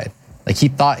dark side. Like he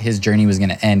thought his journey was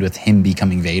gonna end with him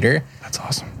becoming Vader. That's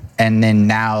awesome. And then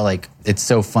now, like, it's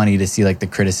so funny to see like the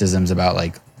criticisms about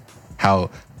like how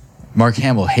Mark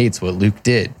Hamill hates what Luke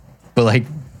did, but like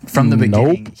from the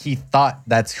beginning, he thought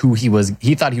that's who he was.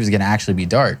 He thought he was going to actually be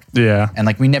dark. Yeah. And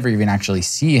like we never even actually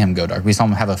see him go dark. We saw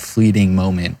him have a fleeting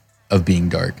moment of being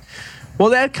dark. Well,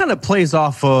 that kind of plays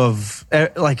off of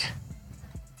like,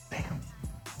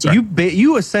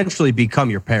 you essentially become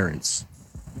your parents.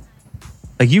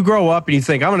 Like you grow up and you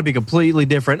think, I'm going to be completely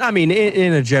different. I mean,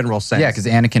 in a general sense. Yeah, because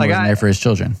Anakin wasn't there for his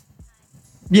children.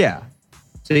 Yeah.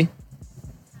 See?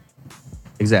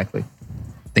 Exactly.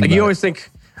 Like you always think,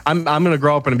 I'm going to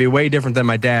grow up and be way different than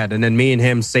my dad. And then me and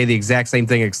him say the exact same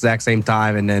thing, exact same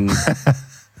time. And then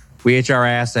we itch our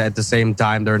ass at the same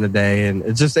time during the day. And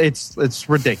it's just, it's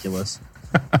ridiculous.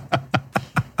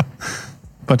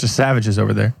 Bunch of savages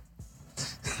over there.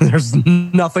 There's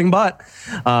nothing but.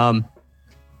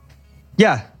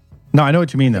 Yeah. No, I know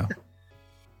what you mean though.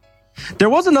 There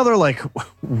was another, like,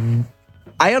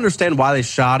 I understand why they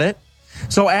shot it.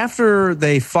 So after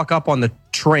they fuck up on the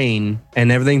train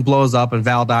and everything blows up and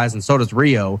Val dies and so does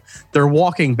Rio, they're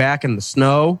walking back in the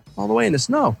snow, all the way in the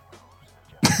snow.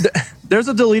 There's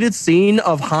a deleted scene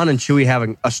of Han and Chewie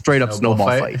having a straight up snowball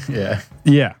fight. Yeah.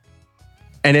 Yeah.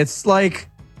 And it's like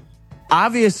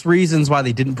obvious reasons why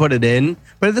they didn't put it in.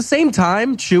 But at the same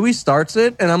time, Chewie starts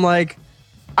it and I'm like,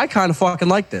 I kind of fucking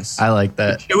like this. I like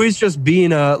that. Chewie's just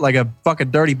being a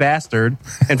fucking dirty bastard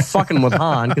and fucking with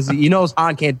Han because he knows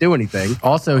Han can't do anything.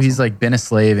 Also, he's like been a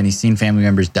slave and he's seen family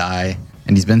members die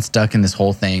and he's been stuck in this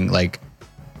whole thing. Like,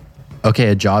 okay,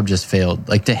 a job just failed.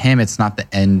 Like to him, it's not the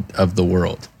end of the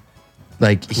world.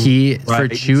 Like for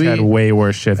Chewie, he's had way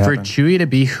worse shit happen. For Chewie to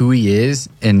be who he is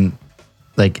in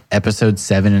like episode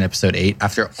 7 and episode 8,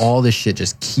 after all this shit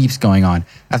just keeps going on.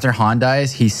 After Han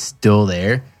dies, he's still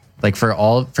there. Like for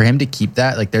him to keep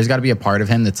that, like there's got to be a part of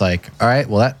him that's like, all right,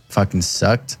 well that fucking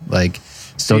sucked. Like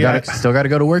still got to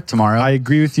go to work tomorrow. I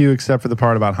agree with you, except for the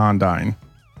part about Han dying.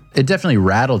 It definitely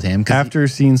rattled him. After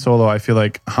seeing Solo, I feel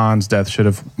like Han's death should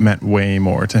have meant way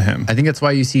more to him. I think that's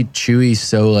why you see Chewie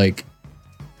so like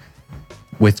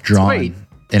withdrawn. Wait,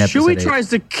 in episode Chewie 8. tries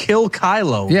to kill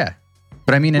Kylo. Yeah,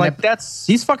 but I mean, like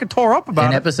he's fucking tore up about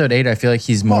in it. episode 8, I feel like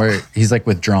he's like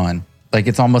withdrawn. Like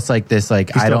it's almost like this.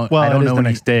 Like I don't know the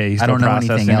next day. I don't know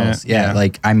anything else. Yeah,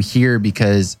 like I'm here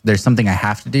because there's something I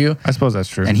have to do. I suppose that's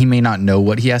true. And he may not know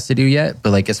what he has to do yet, but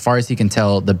like as far as he can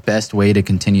tell, the best way to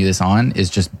continue this on is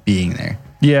just being there.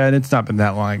 Yeah, and it's not been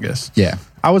that long, I guess. Yeah,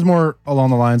 I was more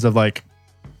along the lines of like,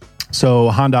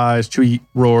 so Han dies, Chewie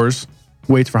roars,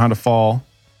 waits for Han to fall,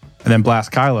 and then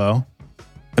blasts Kylo,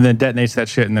 and then detonates that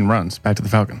shit, and then runs back to the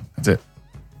Falcon. That's it.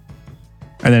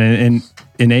 And then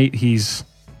in 8, he's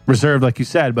reserved, like you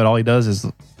said, but all he does is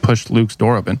push Luke's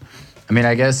door open. I mean,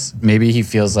 I guess maybe he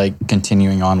feels like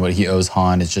continuing on what he owes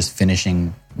Han is just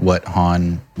finishing what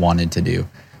Han wanted to do.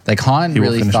 Like Han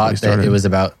really thought that it was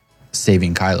about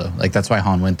saving Kylo. Like that's why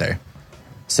Han went there.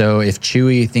 So if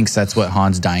Chewie thinks that's what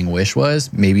Han's dying wish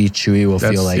was, maybe Chewie will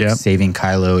feel like saving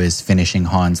Kylo is finishing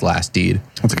Han's last deed.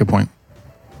 That's a good point.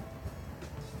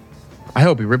 I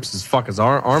hope he rips his fucking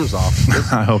arms off.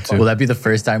 I hope to. Will that be the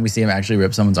first time we see him actually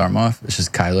rip someone's arm off? It's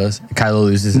just Kylo's. Kylo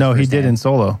loses. No, he did in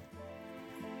Solo.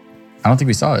 I don't think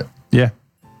we saw it. Yeah.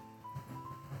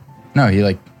 No, he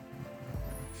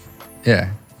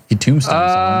he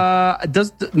tombstones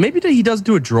someone. Maybe he does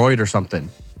do a droid or something.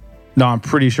 No, I'm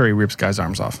pretty sure he rips guys'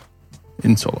 arms off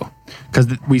in Solo. Because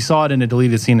we saw it in a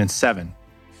deleted scene in 7.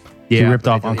 Yeah, he ripped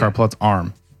off Unkar Plutt's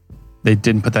arm. They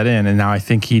didn't put that in, and now I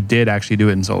think he did actually do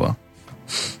it in Solo.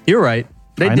 You're right.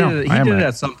 He did it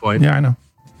at some point. Yeah, I know.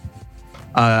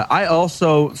 I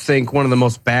also think one of the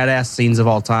most badass scenes of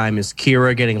all time is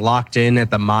Kira getting locked in at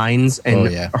the mines and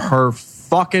her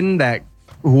fucking that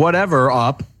whatever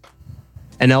up.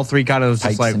 And L3 kind of was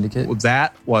just like,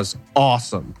 that was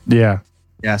awesome. Yeah.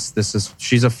 Yes,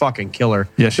 she's a fucking killer.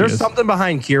 Yeah, There's something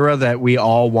behind Kira that we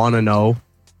all want to know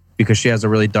because she has a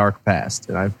really dark past.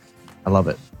 And I love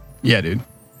it. Yeah, dude.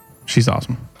 She's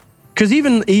awesome. Because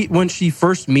even when she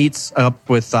first meets up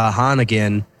with Han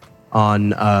again on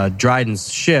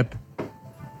Dryden's ship,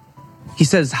 he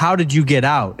says, "How did you get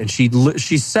out?" And she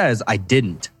says, "I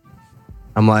didn't."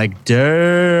 I'm like,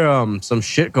 damn, some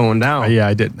shit going down. Yeah,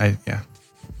 I did.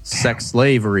 Sex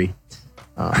slavery.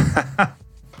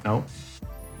 No.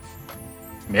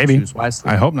 Maybe.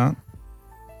 I hope not.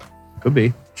 Could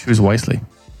be. Choose wisely.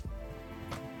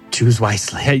 Choose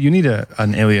wisely. Hey, you need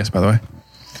an alias, by the way.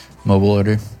 Mobile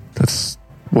order.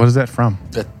 What is that from?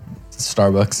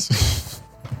 Starbucks.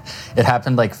 It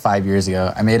happened like 5 years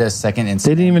ago. I made a second They Instagram.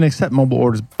 didn't even accept mobile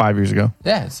orders 5 years ago.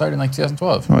 Yeah, it started in like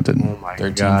 2012. No, it didn't. Oh my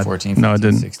 13, God. 14, 15, No, it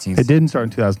didn't. 16. It didn't start in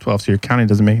 2012, so your counting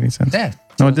doesn't make any sense. Yeah.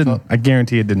 No, it didn't. I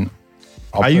guarantee it didn't.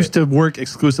 I'll I put- used to work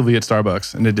exclusively at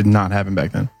Starbucks, and it did not happen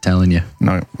back then. Telling you.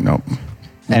 No.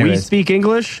 We Anyways. speak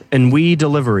English and we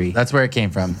delivery. That's where it came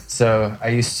from. So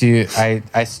I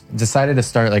decided to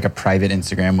start like a private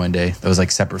Instagram one day that was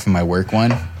like separate from my work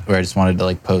one, where I just wanted to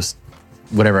like post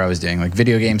whatever I was doing, like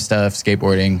video game stuff,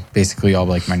 skateboarding, basically all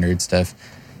like my nerd stuff.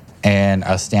 And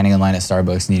I was standing in line at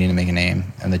Starbucks needing to make a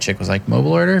name. And the chick was like,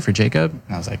 mobile order for Jacob.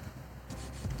 And I was like,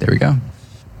 there we go.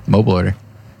 Mobile order.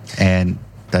 And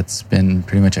that's been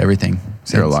pretty much everything.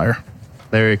 You're a since. liar.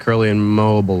 Larry Curly and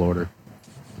mobile order.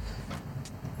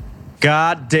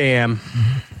 God damn.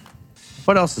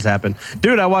 What else has happened?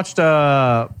 Dude, I watched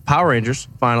Power Rangers,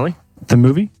 finally. The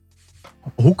movie?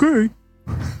 Okay.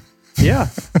 Yeah.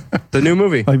 The new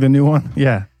movie. Like the new one?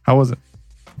 Yeah. How was it?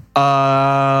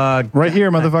 Right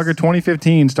here, motherfucker.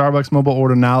 2015 Starbucks mobile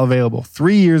order now available.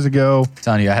 3 years ago. I'm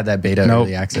telling you, I had that beta Nope.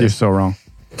 early access. You're so wrong.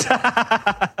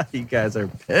 You guys are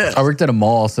pissed. I worked at a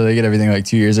mall, so they get everything like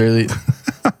 2 years early.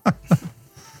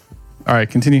 All right,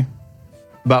 continue.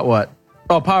 About what?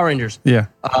 Oh, Power Rangers. Yeah.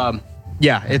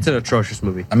 Yeah, it's an atrocious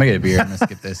movie. I'm gonna get a beer. I'm gonna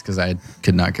skip this because I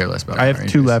could not care less about. I have Power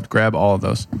 2 Rangers. left. Grab all of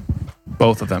those.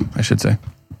 Both of them, I should say.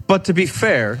 But to be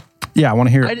fair, Yeah, I want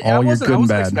to hear I all your wasn't, good I and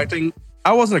wasn't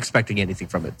bad. expecting anything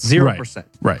from it. 0%.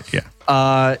 Right,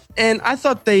 yeah. And I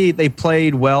thought they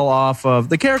played well off of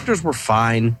the characters were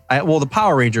fine. The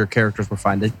Power Ranger characters were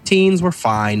fine. The teens were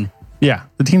fine. Yeah,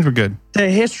 the teams were good. The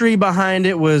history behind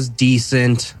it was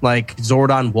decent. Like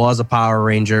Zordon was a Power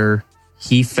Ranger.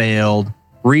 He failed.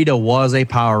 Rita was a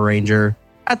Power Ranger.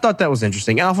 I thought that was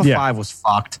interesting. Alpha Yeah. 5 was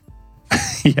fucked.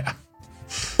 Yeah.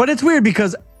 But it's weird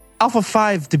because Alpha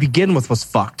 5 to begin with was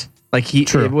fucked. Like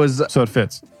True. it was. So it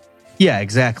fits. Yeah,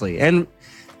 exactly. And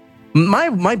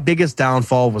my biggest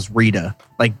downfall was Rita.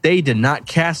 Like they did not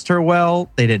cast her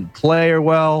well. They didn't play her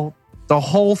well. The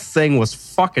whole thing was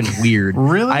fucking weird.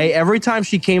 Really? Every time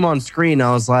she came on screen,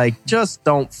 I was like, just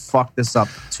don't fuck this up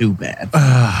too bad.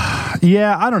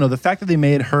 Yeah, I don't know. The fact that they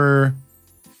made her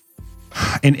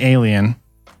an alien,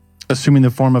 assuming the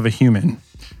form of a human,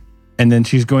 and then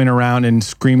she's going around and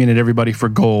screaming at everybody for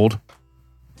gold.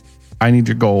 I need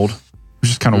your gold.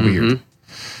 Which is kind of weird.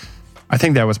 I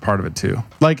think that was part of it too.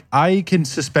 Like, I can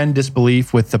suspend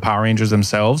disbelief with the Power Rangers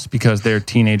themselves because they're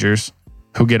teenagers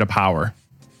who get a power.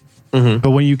 But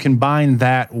when you combine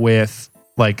that with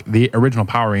like the original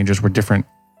Power Rangers were different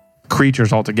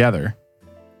creatures altogether,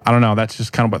 I don't know. That's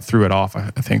just kind of what threw it off, I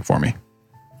think, for me.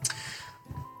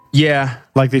 Yeah.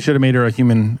 Like they should have made her a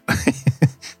human,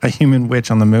 a human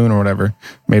witch on the moon or whatever.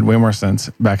 Made way more sense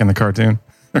back in the cartoon,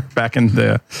 or back in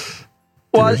the.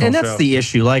 Well, original and that's show. the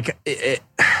issue. Like,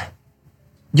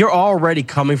 you're already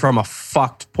coming from a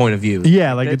fucked point of view.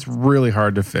 Yeah, like it's really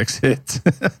hard to fix it.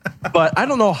 But I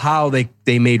don't know how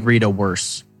they made Rita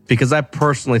worse because I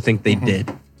personally think they did.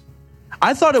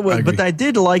 I thought it was, agree. but I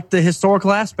did like the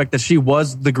historical aspect that she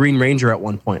was the Green Ranger at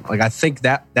one point. Like, I think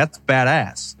that's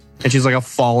badass. And she's like a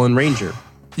fallen ranger.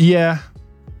 Yeah.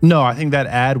 No, I think that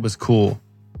ad was cool.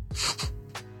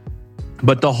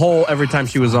 But the whole, every time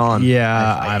she was on.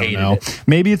 Yeah, I don't hated know. it.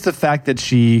 Maybe it's the fact that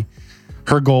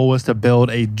her goal was to build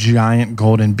a giant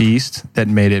golden beast that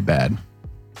made it bad.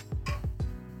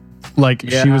 Like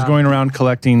she was Yeah. going around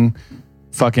collecting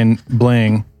fucking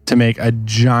bling to make a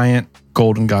giant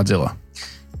golden Godzilla.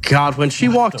 God, when she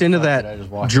walked into fuck did I that just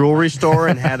walk jewelry store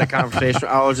and had a conversation,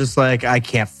 I was just like, I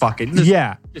can't fucking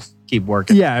just keep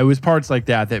working. Yeah, it was parts like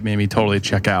that that made me totally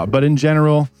check out. But in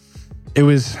general, it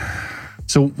was.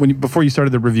 So before you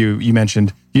started the review, you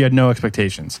mentioned you had no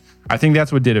expectations. I think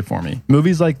that's what did it for me.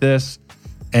 Movies like this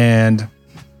and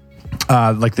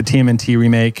like the TMNT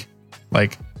remake,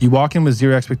 like you walk in with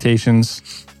zero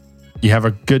expectations, you have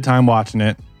a good time watching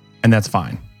it, and that's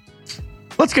fine.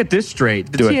 Let's get this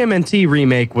straight. The Do it. TMNT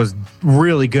remake was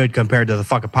really good compared to the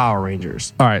fucking Power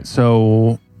Rangers. All right,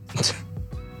 so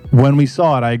when we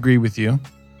saw it, I agree with you,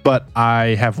 but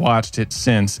I have watched it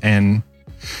since, and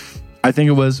I think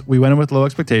we went in with low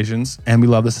expectations, and we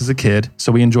loved this as a kid,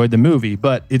 so we enjoyed the movie,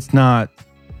 but it's not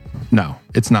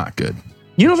good.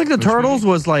 You don't think the Turtles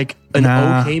was like an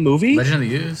Nah. okay movie? Legend of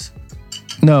the Ooze.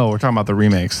 No, we're talking about the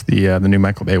remakes, the new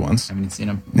Michael Bay ones. I haven't seen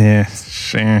them. Yeah.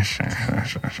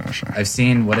 I've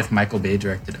seen What If Michael Bay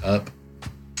directed Up.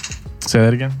 Say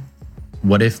that again?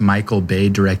 What If Michael Bay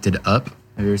directed Up?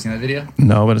 Have you ever seen that video?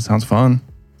 No, but it sounds fun.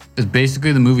 It's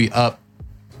basically the movie Up,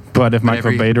 But if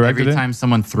Michael Bay directed every it? time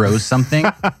someone throws something,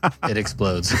 it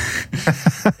explodes.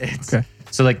 Okay.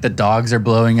 So like the dogs are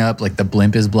blowing up, like the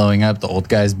blimp is blowing up, the old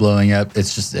guy's blowing up.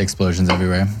 It's just explosions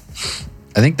everywhere.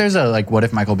 I think there's a like what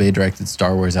if Michael Bay directed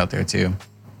Star Wars out there too.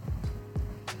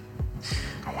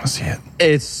 I want to see it.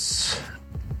 It's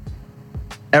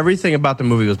everything about the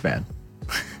movie was bad,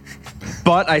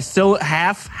 but I still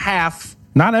half.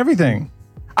 Not everything.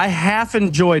 I half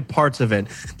enjoyed parts of it.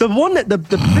 The one that the bit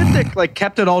that like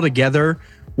kept it all together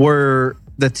were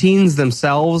the teens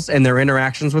themselves and their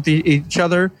interactions with each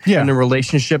other and the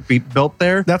relationship built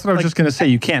there. That's what I was just going to say.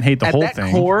 You can't hate the whole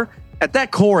thing. At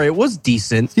that core, it was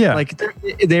decent. Yeah. Like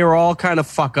they were all kind of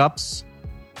fuck ups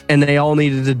and they all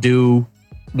needed to do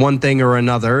one thing or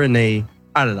another. And I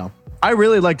don't know. I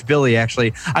really liked Billy,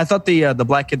 actually. I thought the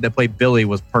black kid that played Billy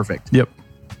was perfect. Yep.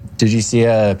 Did you see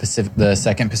the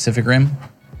second Pacific Rim?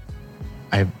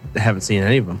 I haven't seen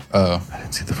any of them. Oh, I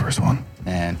didn't see the first one.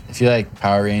 Man, if you like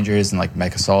Power Rangers and like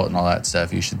Mech Assault and all that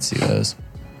stuff, you should see those.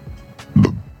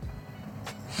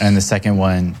 And the second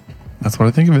one, that's what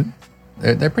I think of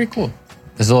it. They're pretty cool.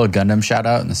 There's a little Gundam shout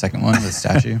out in the second one with the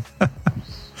statue.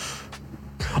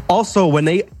 Also, when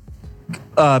they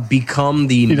become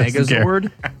the Megazord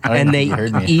and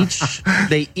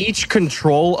they each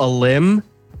control a limb,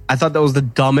 I thought that was the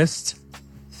dumbest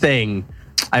thing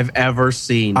I've ever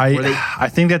seen. I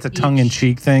think that's a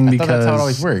tongue-in-cheek thing because that's how it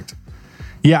always worked.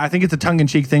 Yeah, I think it's a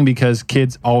tongue-in-cheek thing because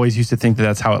kids always used to think that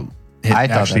that's how it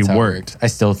actually worked. I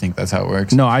still think that's how it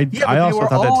works. No, I also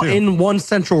thought that too. In one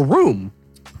central room.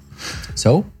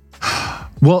 So,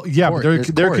 well, yeah,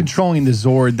 but they're controlling the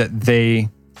Zord that they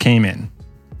came in.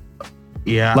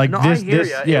 Yeah, like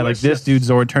this dude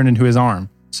Zord turned into his arm.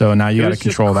 So now you got to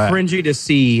control that. Cringy to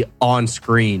see on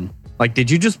screen. Like, did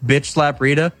you just bitch slap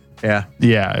Rita? Yeah.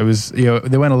 Yeah, it was, they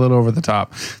went a little over the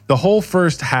top. The whole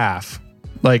first half,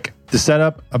 like the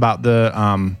setup about the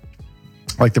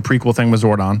like the prequel thing with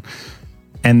Zordon,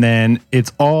 and then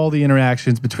it's all the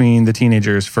interactions between the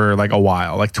teenagers for like a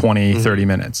while, like 20, 30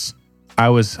 minutes. I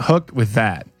was hooked with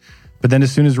that. But then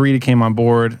as soon as Rita came on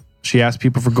board, she asked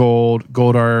people for gold.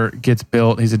 Goldar gets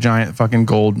built. He's a giant fucking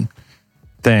gold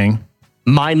thing.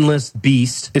 Mindless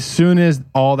beast. As soon as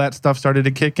all that stuff started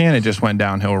to kick in, it just went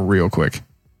downhill real quick.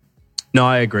 No,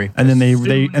 I agree. And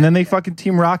then they fucking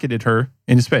Team Rocketed her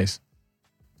into space.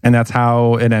 And that's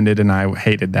how it ended, and I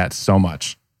hated that so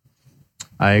much.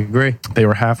 I agree. They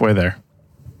were halfway there.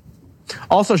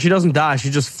 Also, she doesn't die. She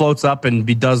just floats up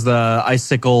and does the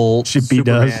icicle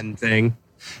Superman thing.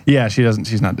 Yeah, she doesn't.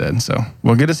 She's not dead. So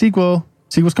we'll get a sequel.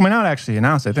 Sequel's coming out, actually,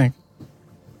 announced, I think.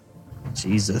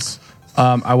 Jesus.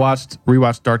 I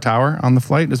rewatched Dark Tower on the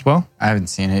flight as well. I haven't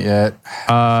seen it yet.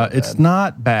 It's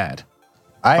not bad.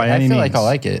 I feel like I'll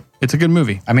like it. It's a good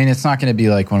movie. I mean, it's not going to be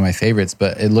like one of my favorites,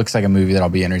 but it looks like a movie that I'll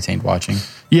be entertained watching.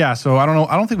 Yeah, so I don't know.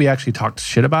 I don't think we actually talked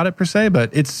shit about it per se,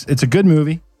 but it's a good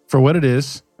movie for what it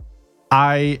is.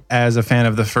 I, as a fan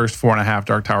of the first 4.5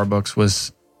 Dark Tower books,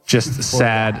 was just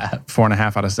sad.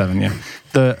 4.5 out of 7.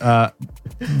 Yeah,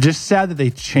 just sad that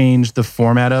they changed the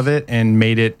format of it and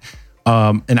made it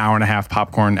an hour and a half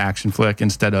popcorn action flick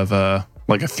instead of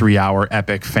like a 3-hour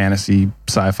epic fantasy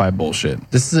sci-fi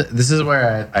bullshit. This is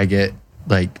where I get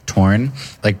like torn.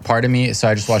 Like part of me, so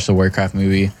I just watched the Warcraft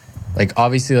movie. Like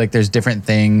obviously, like there's different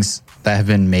things that have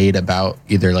been made about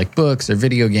either like books or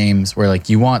video games where like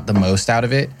you want the most out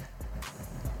of it.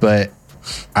 But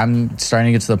I'm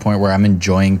starting to get to the point where I'm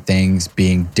enjoying things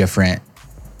being different,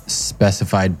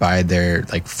 specified by their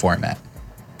like format.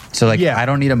 So like I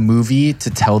don't need a movie to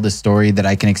tell the story that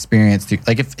I can experience through.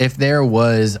 Like if there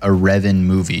was a Revan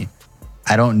movie,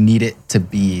 I don't need it to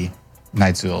be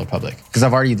Knights of the Old Republic because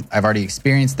I've already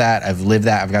experienced that. I've lived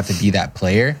that. I've got to be that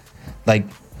player. Like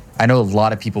I know a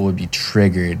lot of people would be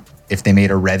triggered if they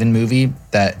made a Revan movie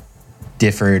that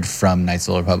differed from Knights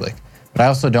of the Old Republic. But I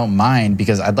also don't mind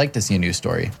because I'd like to see a new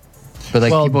story. But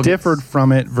like people differed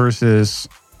from it versus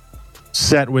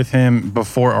set with him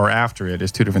before or after it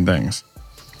is two different things.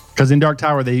 Because in Dark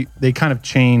Tower, they kind of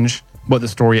change what the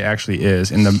story actually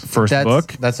is in the first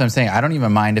book. That's what I'm saying. I don't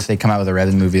even mind if they come out with a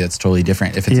Revan movie that's totally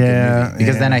different if it's a good movie.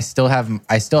 Because then I still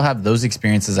have those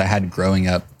experiences I had growing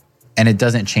up, and it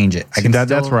doesn't change it.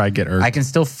 That's where I get irked. I can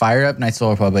still fire up Knights of the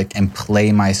Old Republic and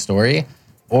play my story,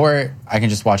 or I can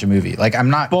just watch a movie. Like I'm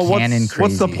not canon crazy.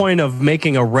 What's the point of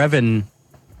making a Revan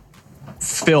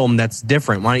film that's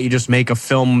different? Why don't you just make a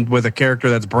film with a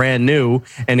character that's brand new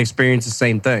and experience the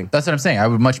same thing? That's what I'm saying. I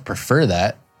would much prefer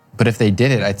that. But if they did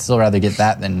it, I'd still rather get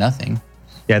that than nothing.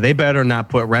 Yeah, they better not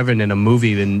put Revan in a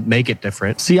movie and make it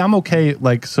different. See, I'm okay.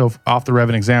 Like, so off the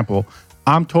Revan example,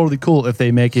 I'm totally cool if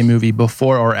they make a movie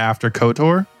before or after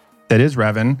KOTOR that is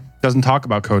Revan, doesn't talk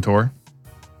about KOTOR,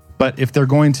 But if they're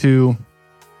going to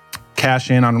cash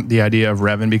in on the idea of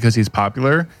Revan because he's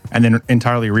popular and then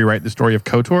entirely rewrite the story of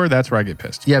KOTOR, that's where I get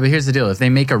pissed. Yeah, but here's the deal. If they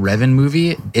make a Revan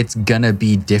movie, it's gonna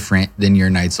be different than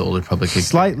your Knights of the Old Republic experience.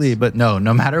 Slightly, but no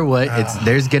matter what,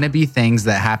 there's gonna be things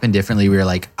that happen differently where you're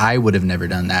like, I would have never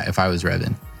done that if I was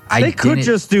Revan. They could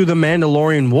just do the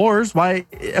Mandalorian Wars. Why?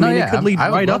 It could lead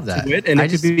right up to it, and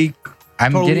it could be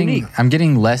I'm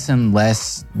getting less and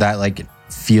less that like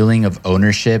feeling of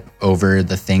ownership over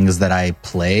the things that I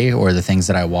play or the things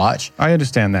that I watch. I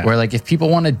understand that. Where like if people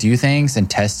want to do things and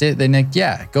test it, then like,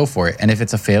 yeah, go for it. And if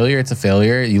it's a failure, it's a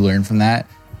failure. You learn from that,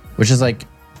 which is like,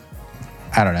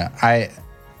 I don't know.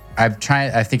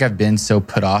 I think I've been so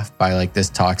put off by like this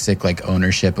toxic like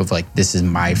ownership of like, this is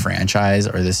my franchise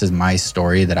or this is my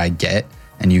story that I get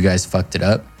and you guys fucked it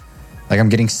up. Like I'm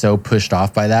getting so pushed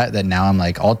off by that now I'm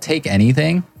like, I'll take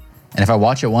anything. And if I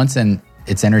watch it once and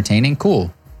it's entertaining,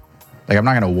 cool. Like I'm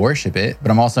not going to worship it,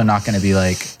 but I'm also not going to be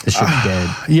like, this shit's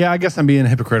dead. Yeah, I guess I'm being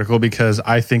hypocritical because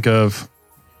I think of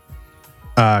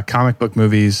comic book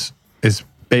movies is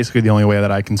basically the only way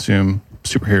that I consume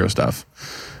superhero stuff.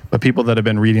 But people that have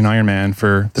been reading Iron Man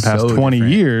for the past 20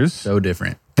 years, so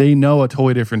different. They know a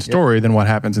totally different story than what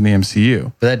happens in the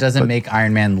MCU. But that doesn't make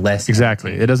Iron Man less.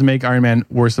 Exactly. It doesn't make Iron Man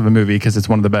worse of a movie because it's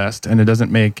one of the best. And it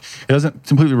doesn't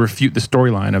completely refute the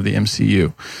storyline of the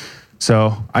MCU.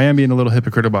 So I am being a little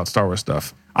hypocritical about Star Wars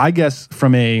stuff. I guess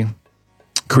from a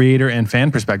creator and fan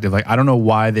perspective, like I don't know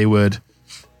why they would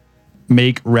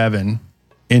make Revan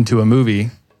into a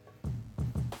movie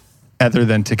other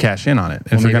than to cash in on it.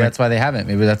 Well, maybe that's why they haven't.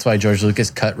 Maybe that's why George Lucas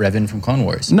cut Revan from Clone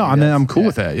Wars. No, I mean, I'm cool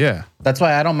with that, yeah. That's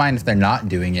why I don't mind if they're not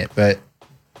doing it, but...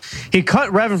 He cut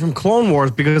Revan from Clone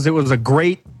Wars because it was a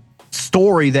great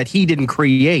story that he didn't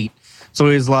create. So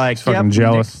he's like, fucking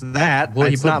jealous.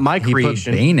 It's not my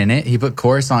creation. He put Bane in it. He put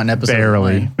Coruscant in episode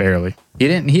 1. Barely. He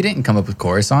didn't come up with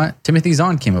Coruscant. Timothy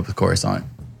Zahn came up with Coruscant.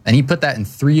 And he put that in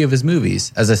 3 of his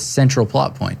movies as a central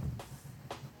plot point.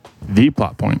 The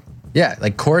plot point. Yeah,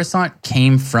 like Coruscant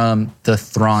came from the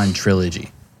Thrawn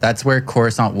trilogy. That's where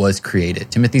Coruscant was created.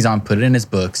 Timothy Zahn put it in his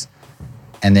books.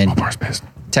 And then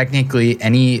technically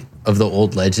any of the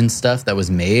old Legends stuff that was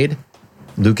made,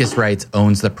 Lucas Rights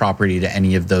owns the property to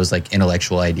any of those like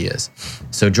intellectual ideas.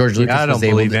 So George Lucas I don't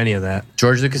believe any of that.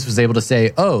 George Lucas was able to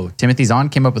say, oh, Timothy Zahn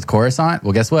came up with Coruscant.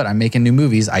 Well, guess what? I'm making new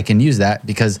movies. I can use that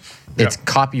because it's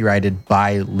copyrighted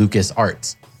by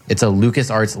LucasArts. It's a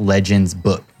LucasArts Legends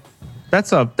book.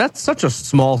 That's such a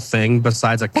small thing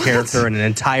besides a character and an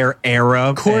entire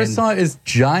era. Coruscant is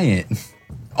giant.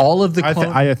 All of the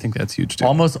I think that's huge too.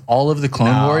 Almost all of the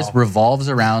Clone Wars revolves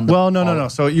around. No.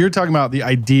 So you're talking about the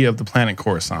idea of the planet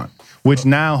Coruscant, which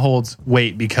now holds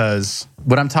weight because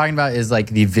what I'm talking about is like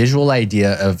the visual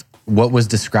idea of what was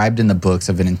described in the books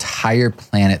of an entire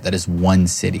planet that is one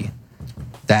city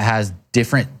that has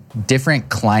different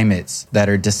climates that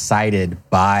are decided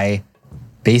by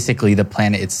basically the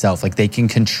planet itself. Like they can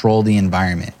control the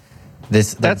environment.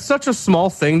 That's such a small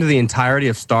thing to the entirety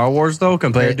of Star Wars, though,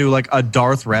 compared to like a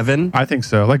Darth Revan. I think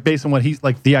so. Like based on what he's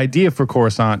like, the idea for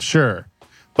Coruscant, sure,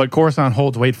 but Coruscant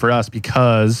holds weight for us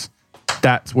because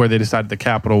that's where they decided the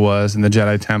capital was, and the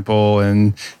Jedi Temple,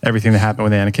 and everything that happened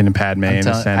with Anakin and Padme and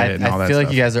the Senate and all that. I feel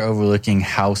like you guys are overlooking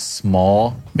how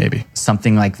small maybe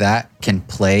something like that can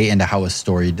play into how a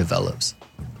story develops.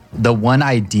 The one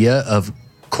idea of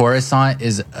Coruscant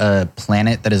is a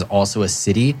planet that is also a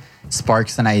city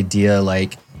sparks an idea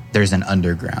like there's an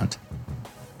underground,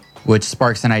 which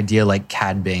sparks an idea like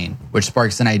Cad Bane, which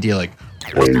sparks an idea like...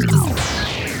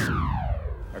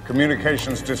 A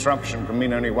communications disruption can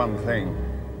mean only one thing: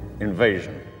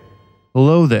 invasion.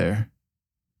 Hello there.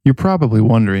 You're probably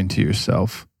wondering to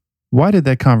yourself, why did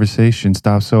that conversation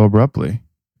stop so abruptly?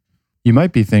 You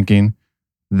might be thinking,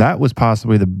 that was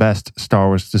possibly the best Star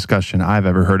Wars discussion I've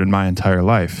ever heard in my entire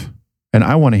life, and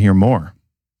I want to hear more.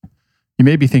 You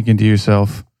may be thinking to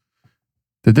yourself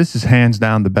that this is hands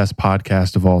down the best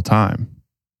podcast of all time.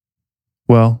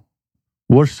 Well,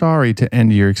 we're sorry to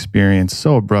end your experience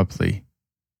so abruptly,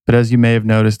 but as you may have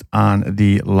noticed on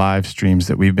the live streams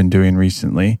that we've been doing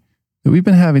recently, that we've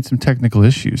been having some technical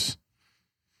issues.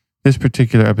 This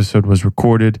particular episode was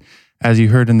recorded, as you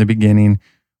heard in the beginning,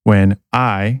 when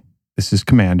this is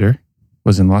Commander,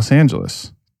 was in Los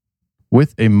Angeles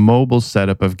with a mobile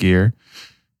setup of gear,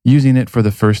 using it for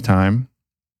the first time,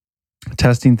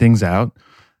 testing things out,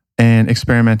 and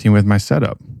experimenting with my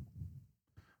setup.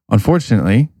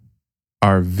 Unfortunately,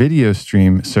 our video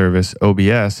stream service,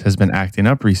 OBS, has been acting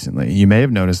up recently. You may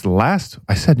have noticed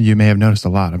you may have noticed a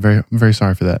lot. I'm very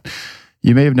sorry for that.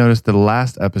 You may have noticed the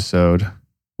last episode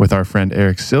with our friend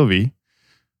Eric Sylvie,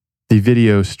 the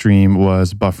video stream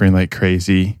was buffering like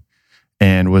crazy,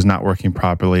 and was not working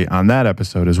properly on that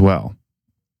episode as well.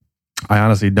 I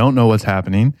honestly don't know what's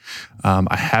happening.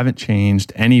 I haven't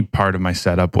changed any part of my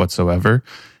setup whatsoever,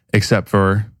 except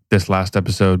for this last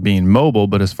episode being mobile.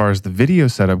 But as far as the video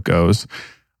setup goes,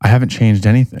 I haven't changed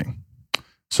anything.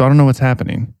 So I don't know what's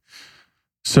happening.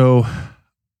 So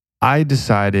I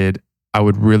decided I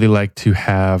would really like to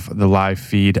have the live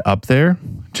feed up there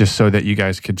just so that you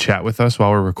guys could chat with us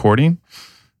while we're recording.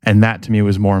 And that to me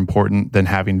was more important than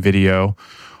having video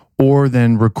or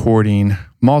than recording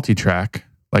multi-track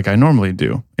like I normally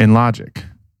do in Logic.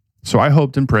 So I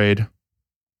hoped and prayed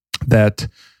that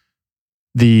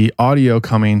the audio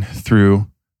coming through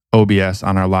OBS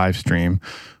on our live stream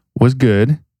was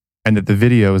good and that the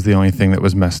video is the only thing that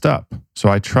was messed up. So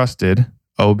I trusted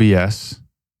OBS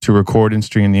to record and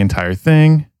stream the entire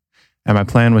thing. And my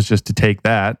plan was just to take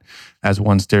that as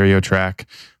one stereo track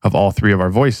of all three of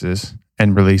our voices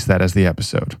and release that as the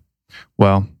episode.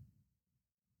 Well,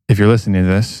 if you're listening to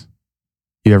this,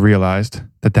 you have realized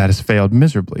that that has failed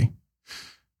miserably.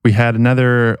 We had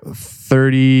another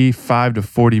 35 to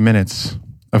 40 minutes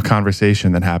of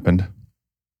conversation that happened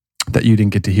that you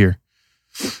didn't get to hear.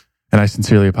 And I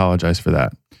sincerely apologize for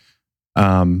that.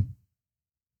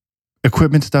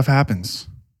 Equipment stuff happens.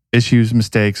 Issues,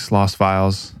 mistakes, lost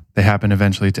files, they happen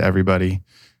eventually to everybody.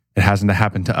 It hasn't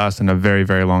happened to us in a very,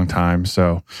 very long time.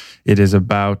 So it is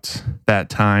about that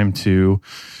time to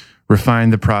refine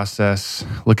the process,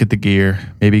 look at the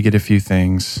gear, maybe get a few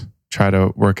things, try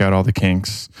to work out all the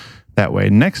kinks. That way,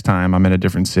 next time I'm in a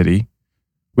different city,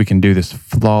 we can do this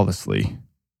flawlessly.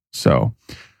 So,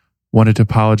 wanted to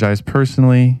apologize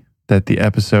personally that the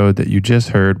episode that you just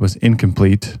heard was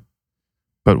incomplete,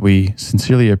 but we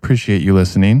sincerely appreciate you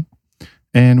listening,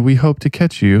 and we hope to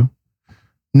catch you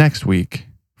next week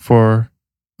for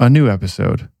a new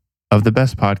episode of the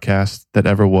best podcast that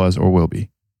ever was or will be.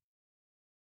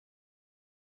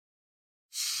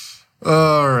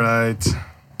 All right.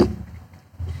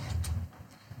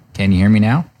 Can you hear me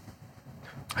now?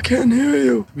 I can't hear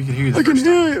you. We can hear you. I can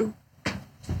hear you.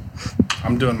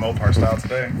 I'm doing Mopar style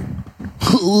today.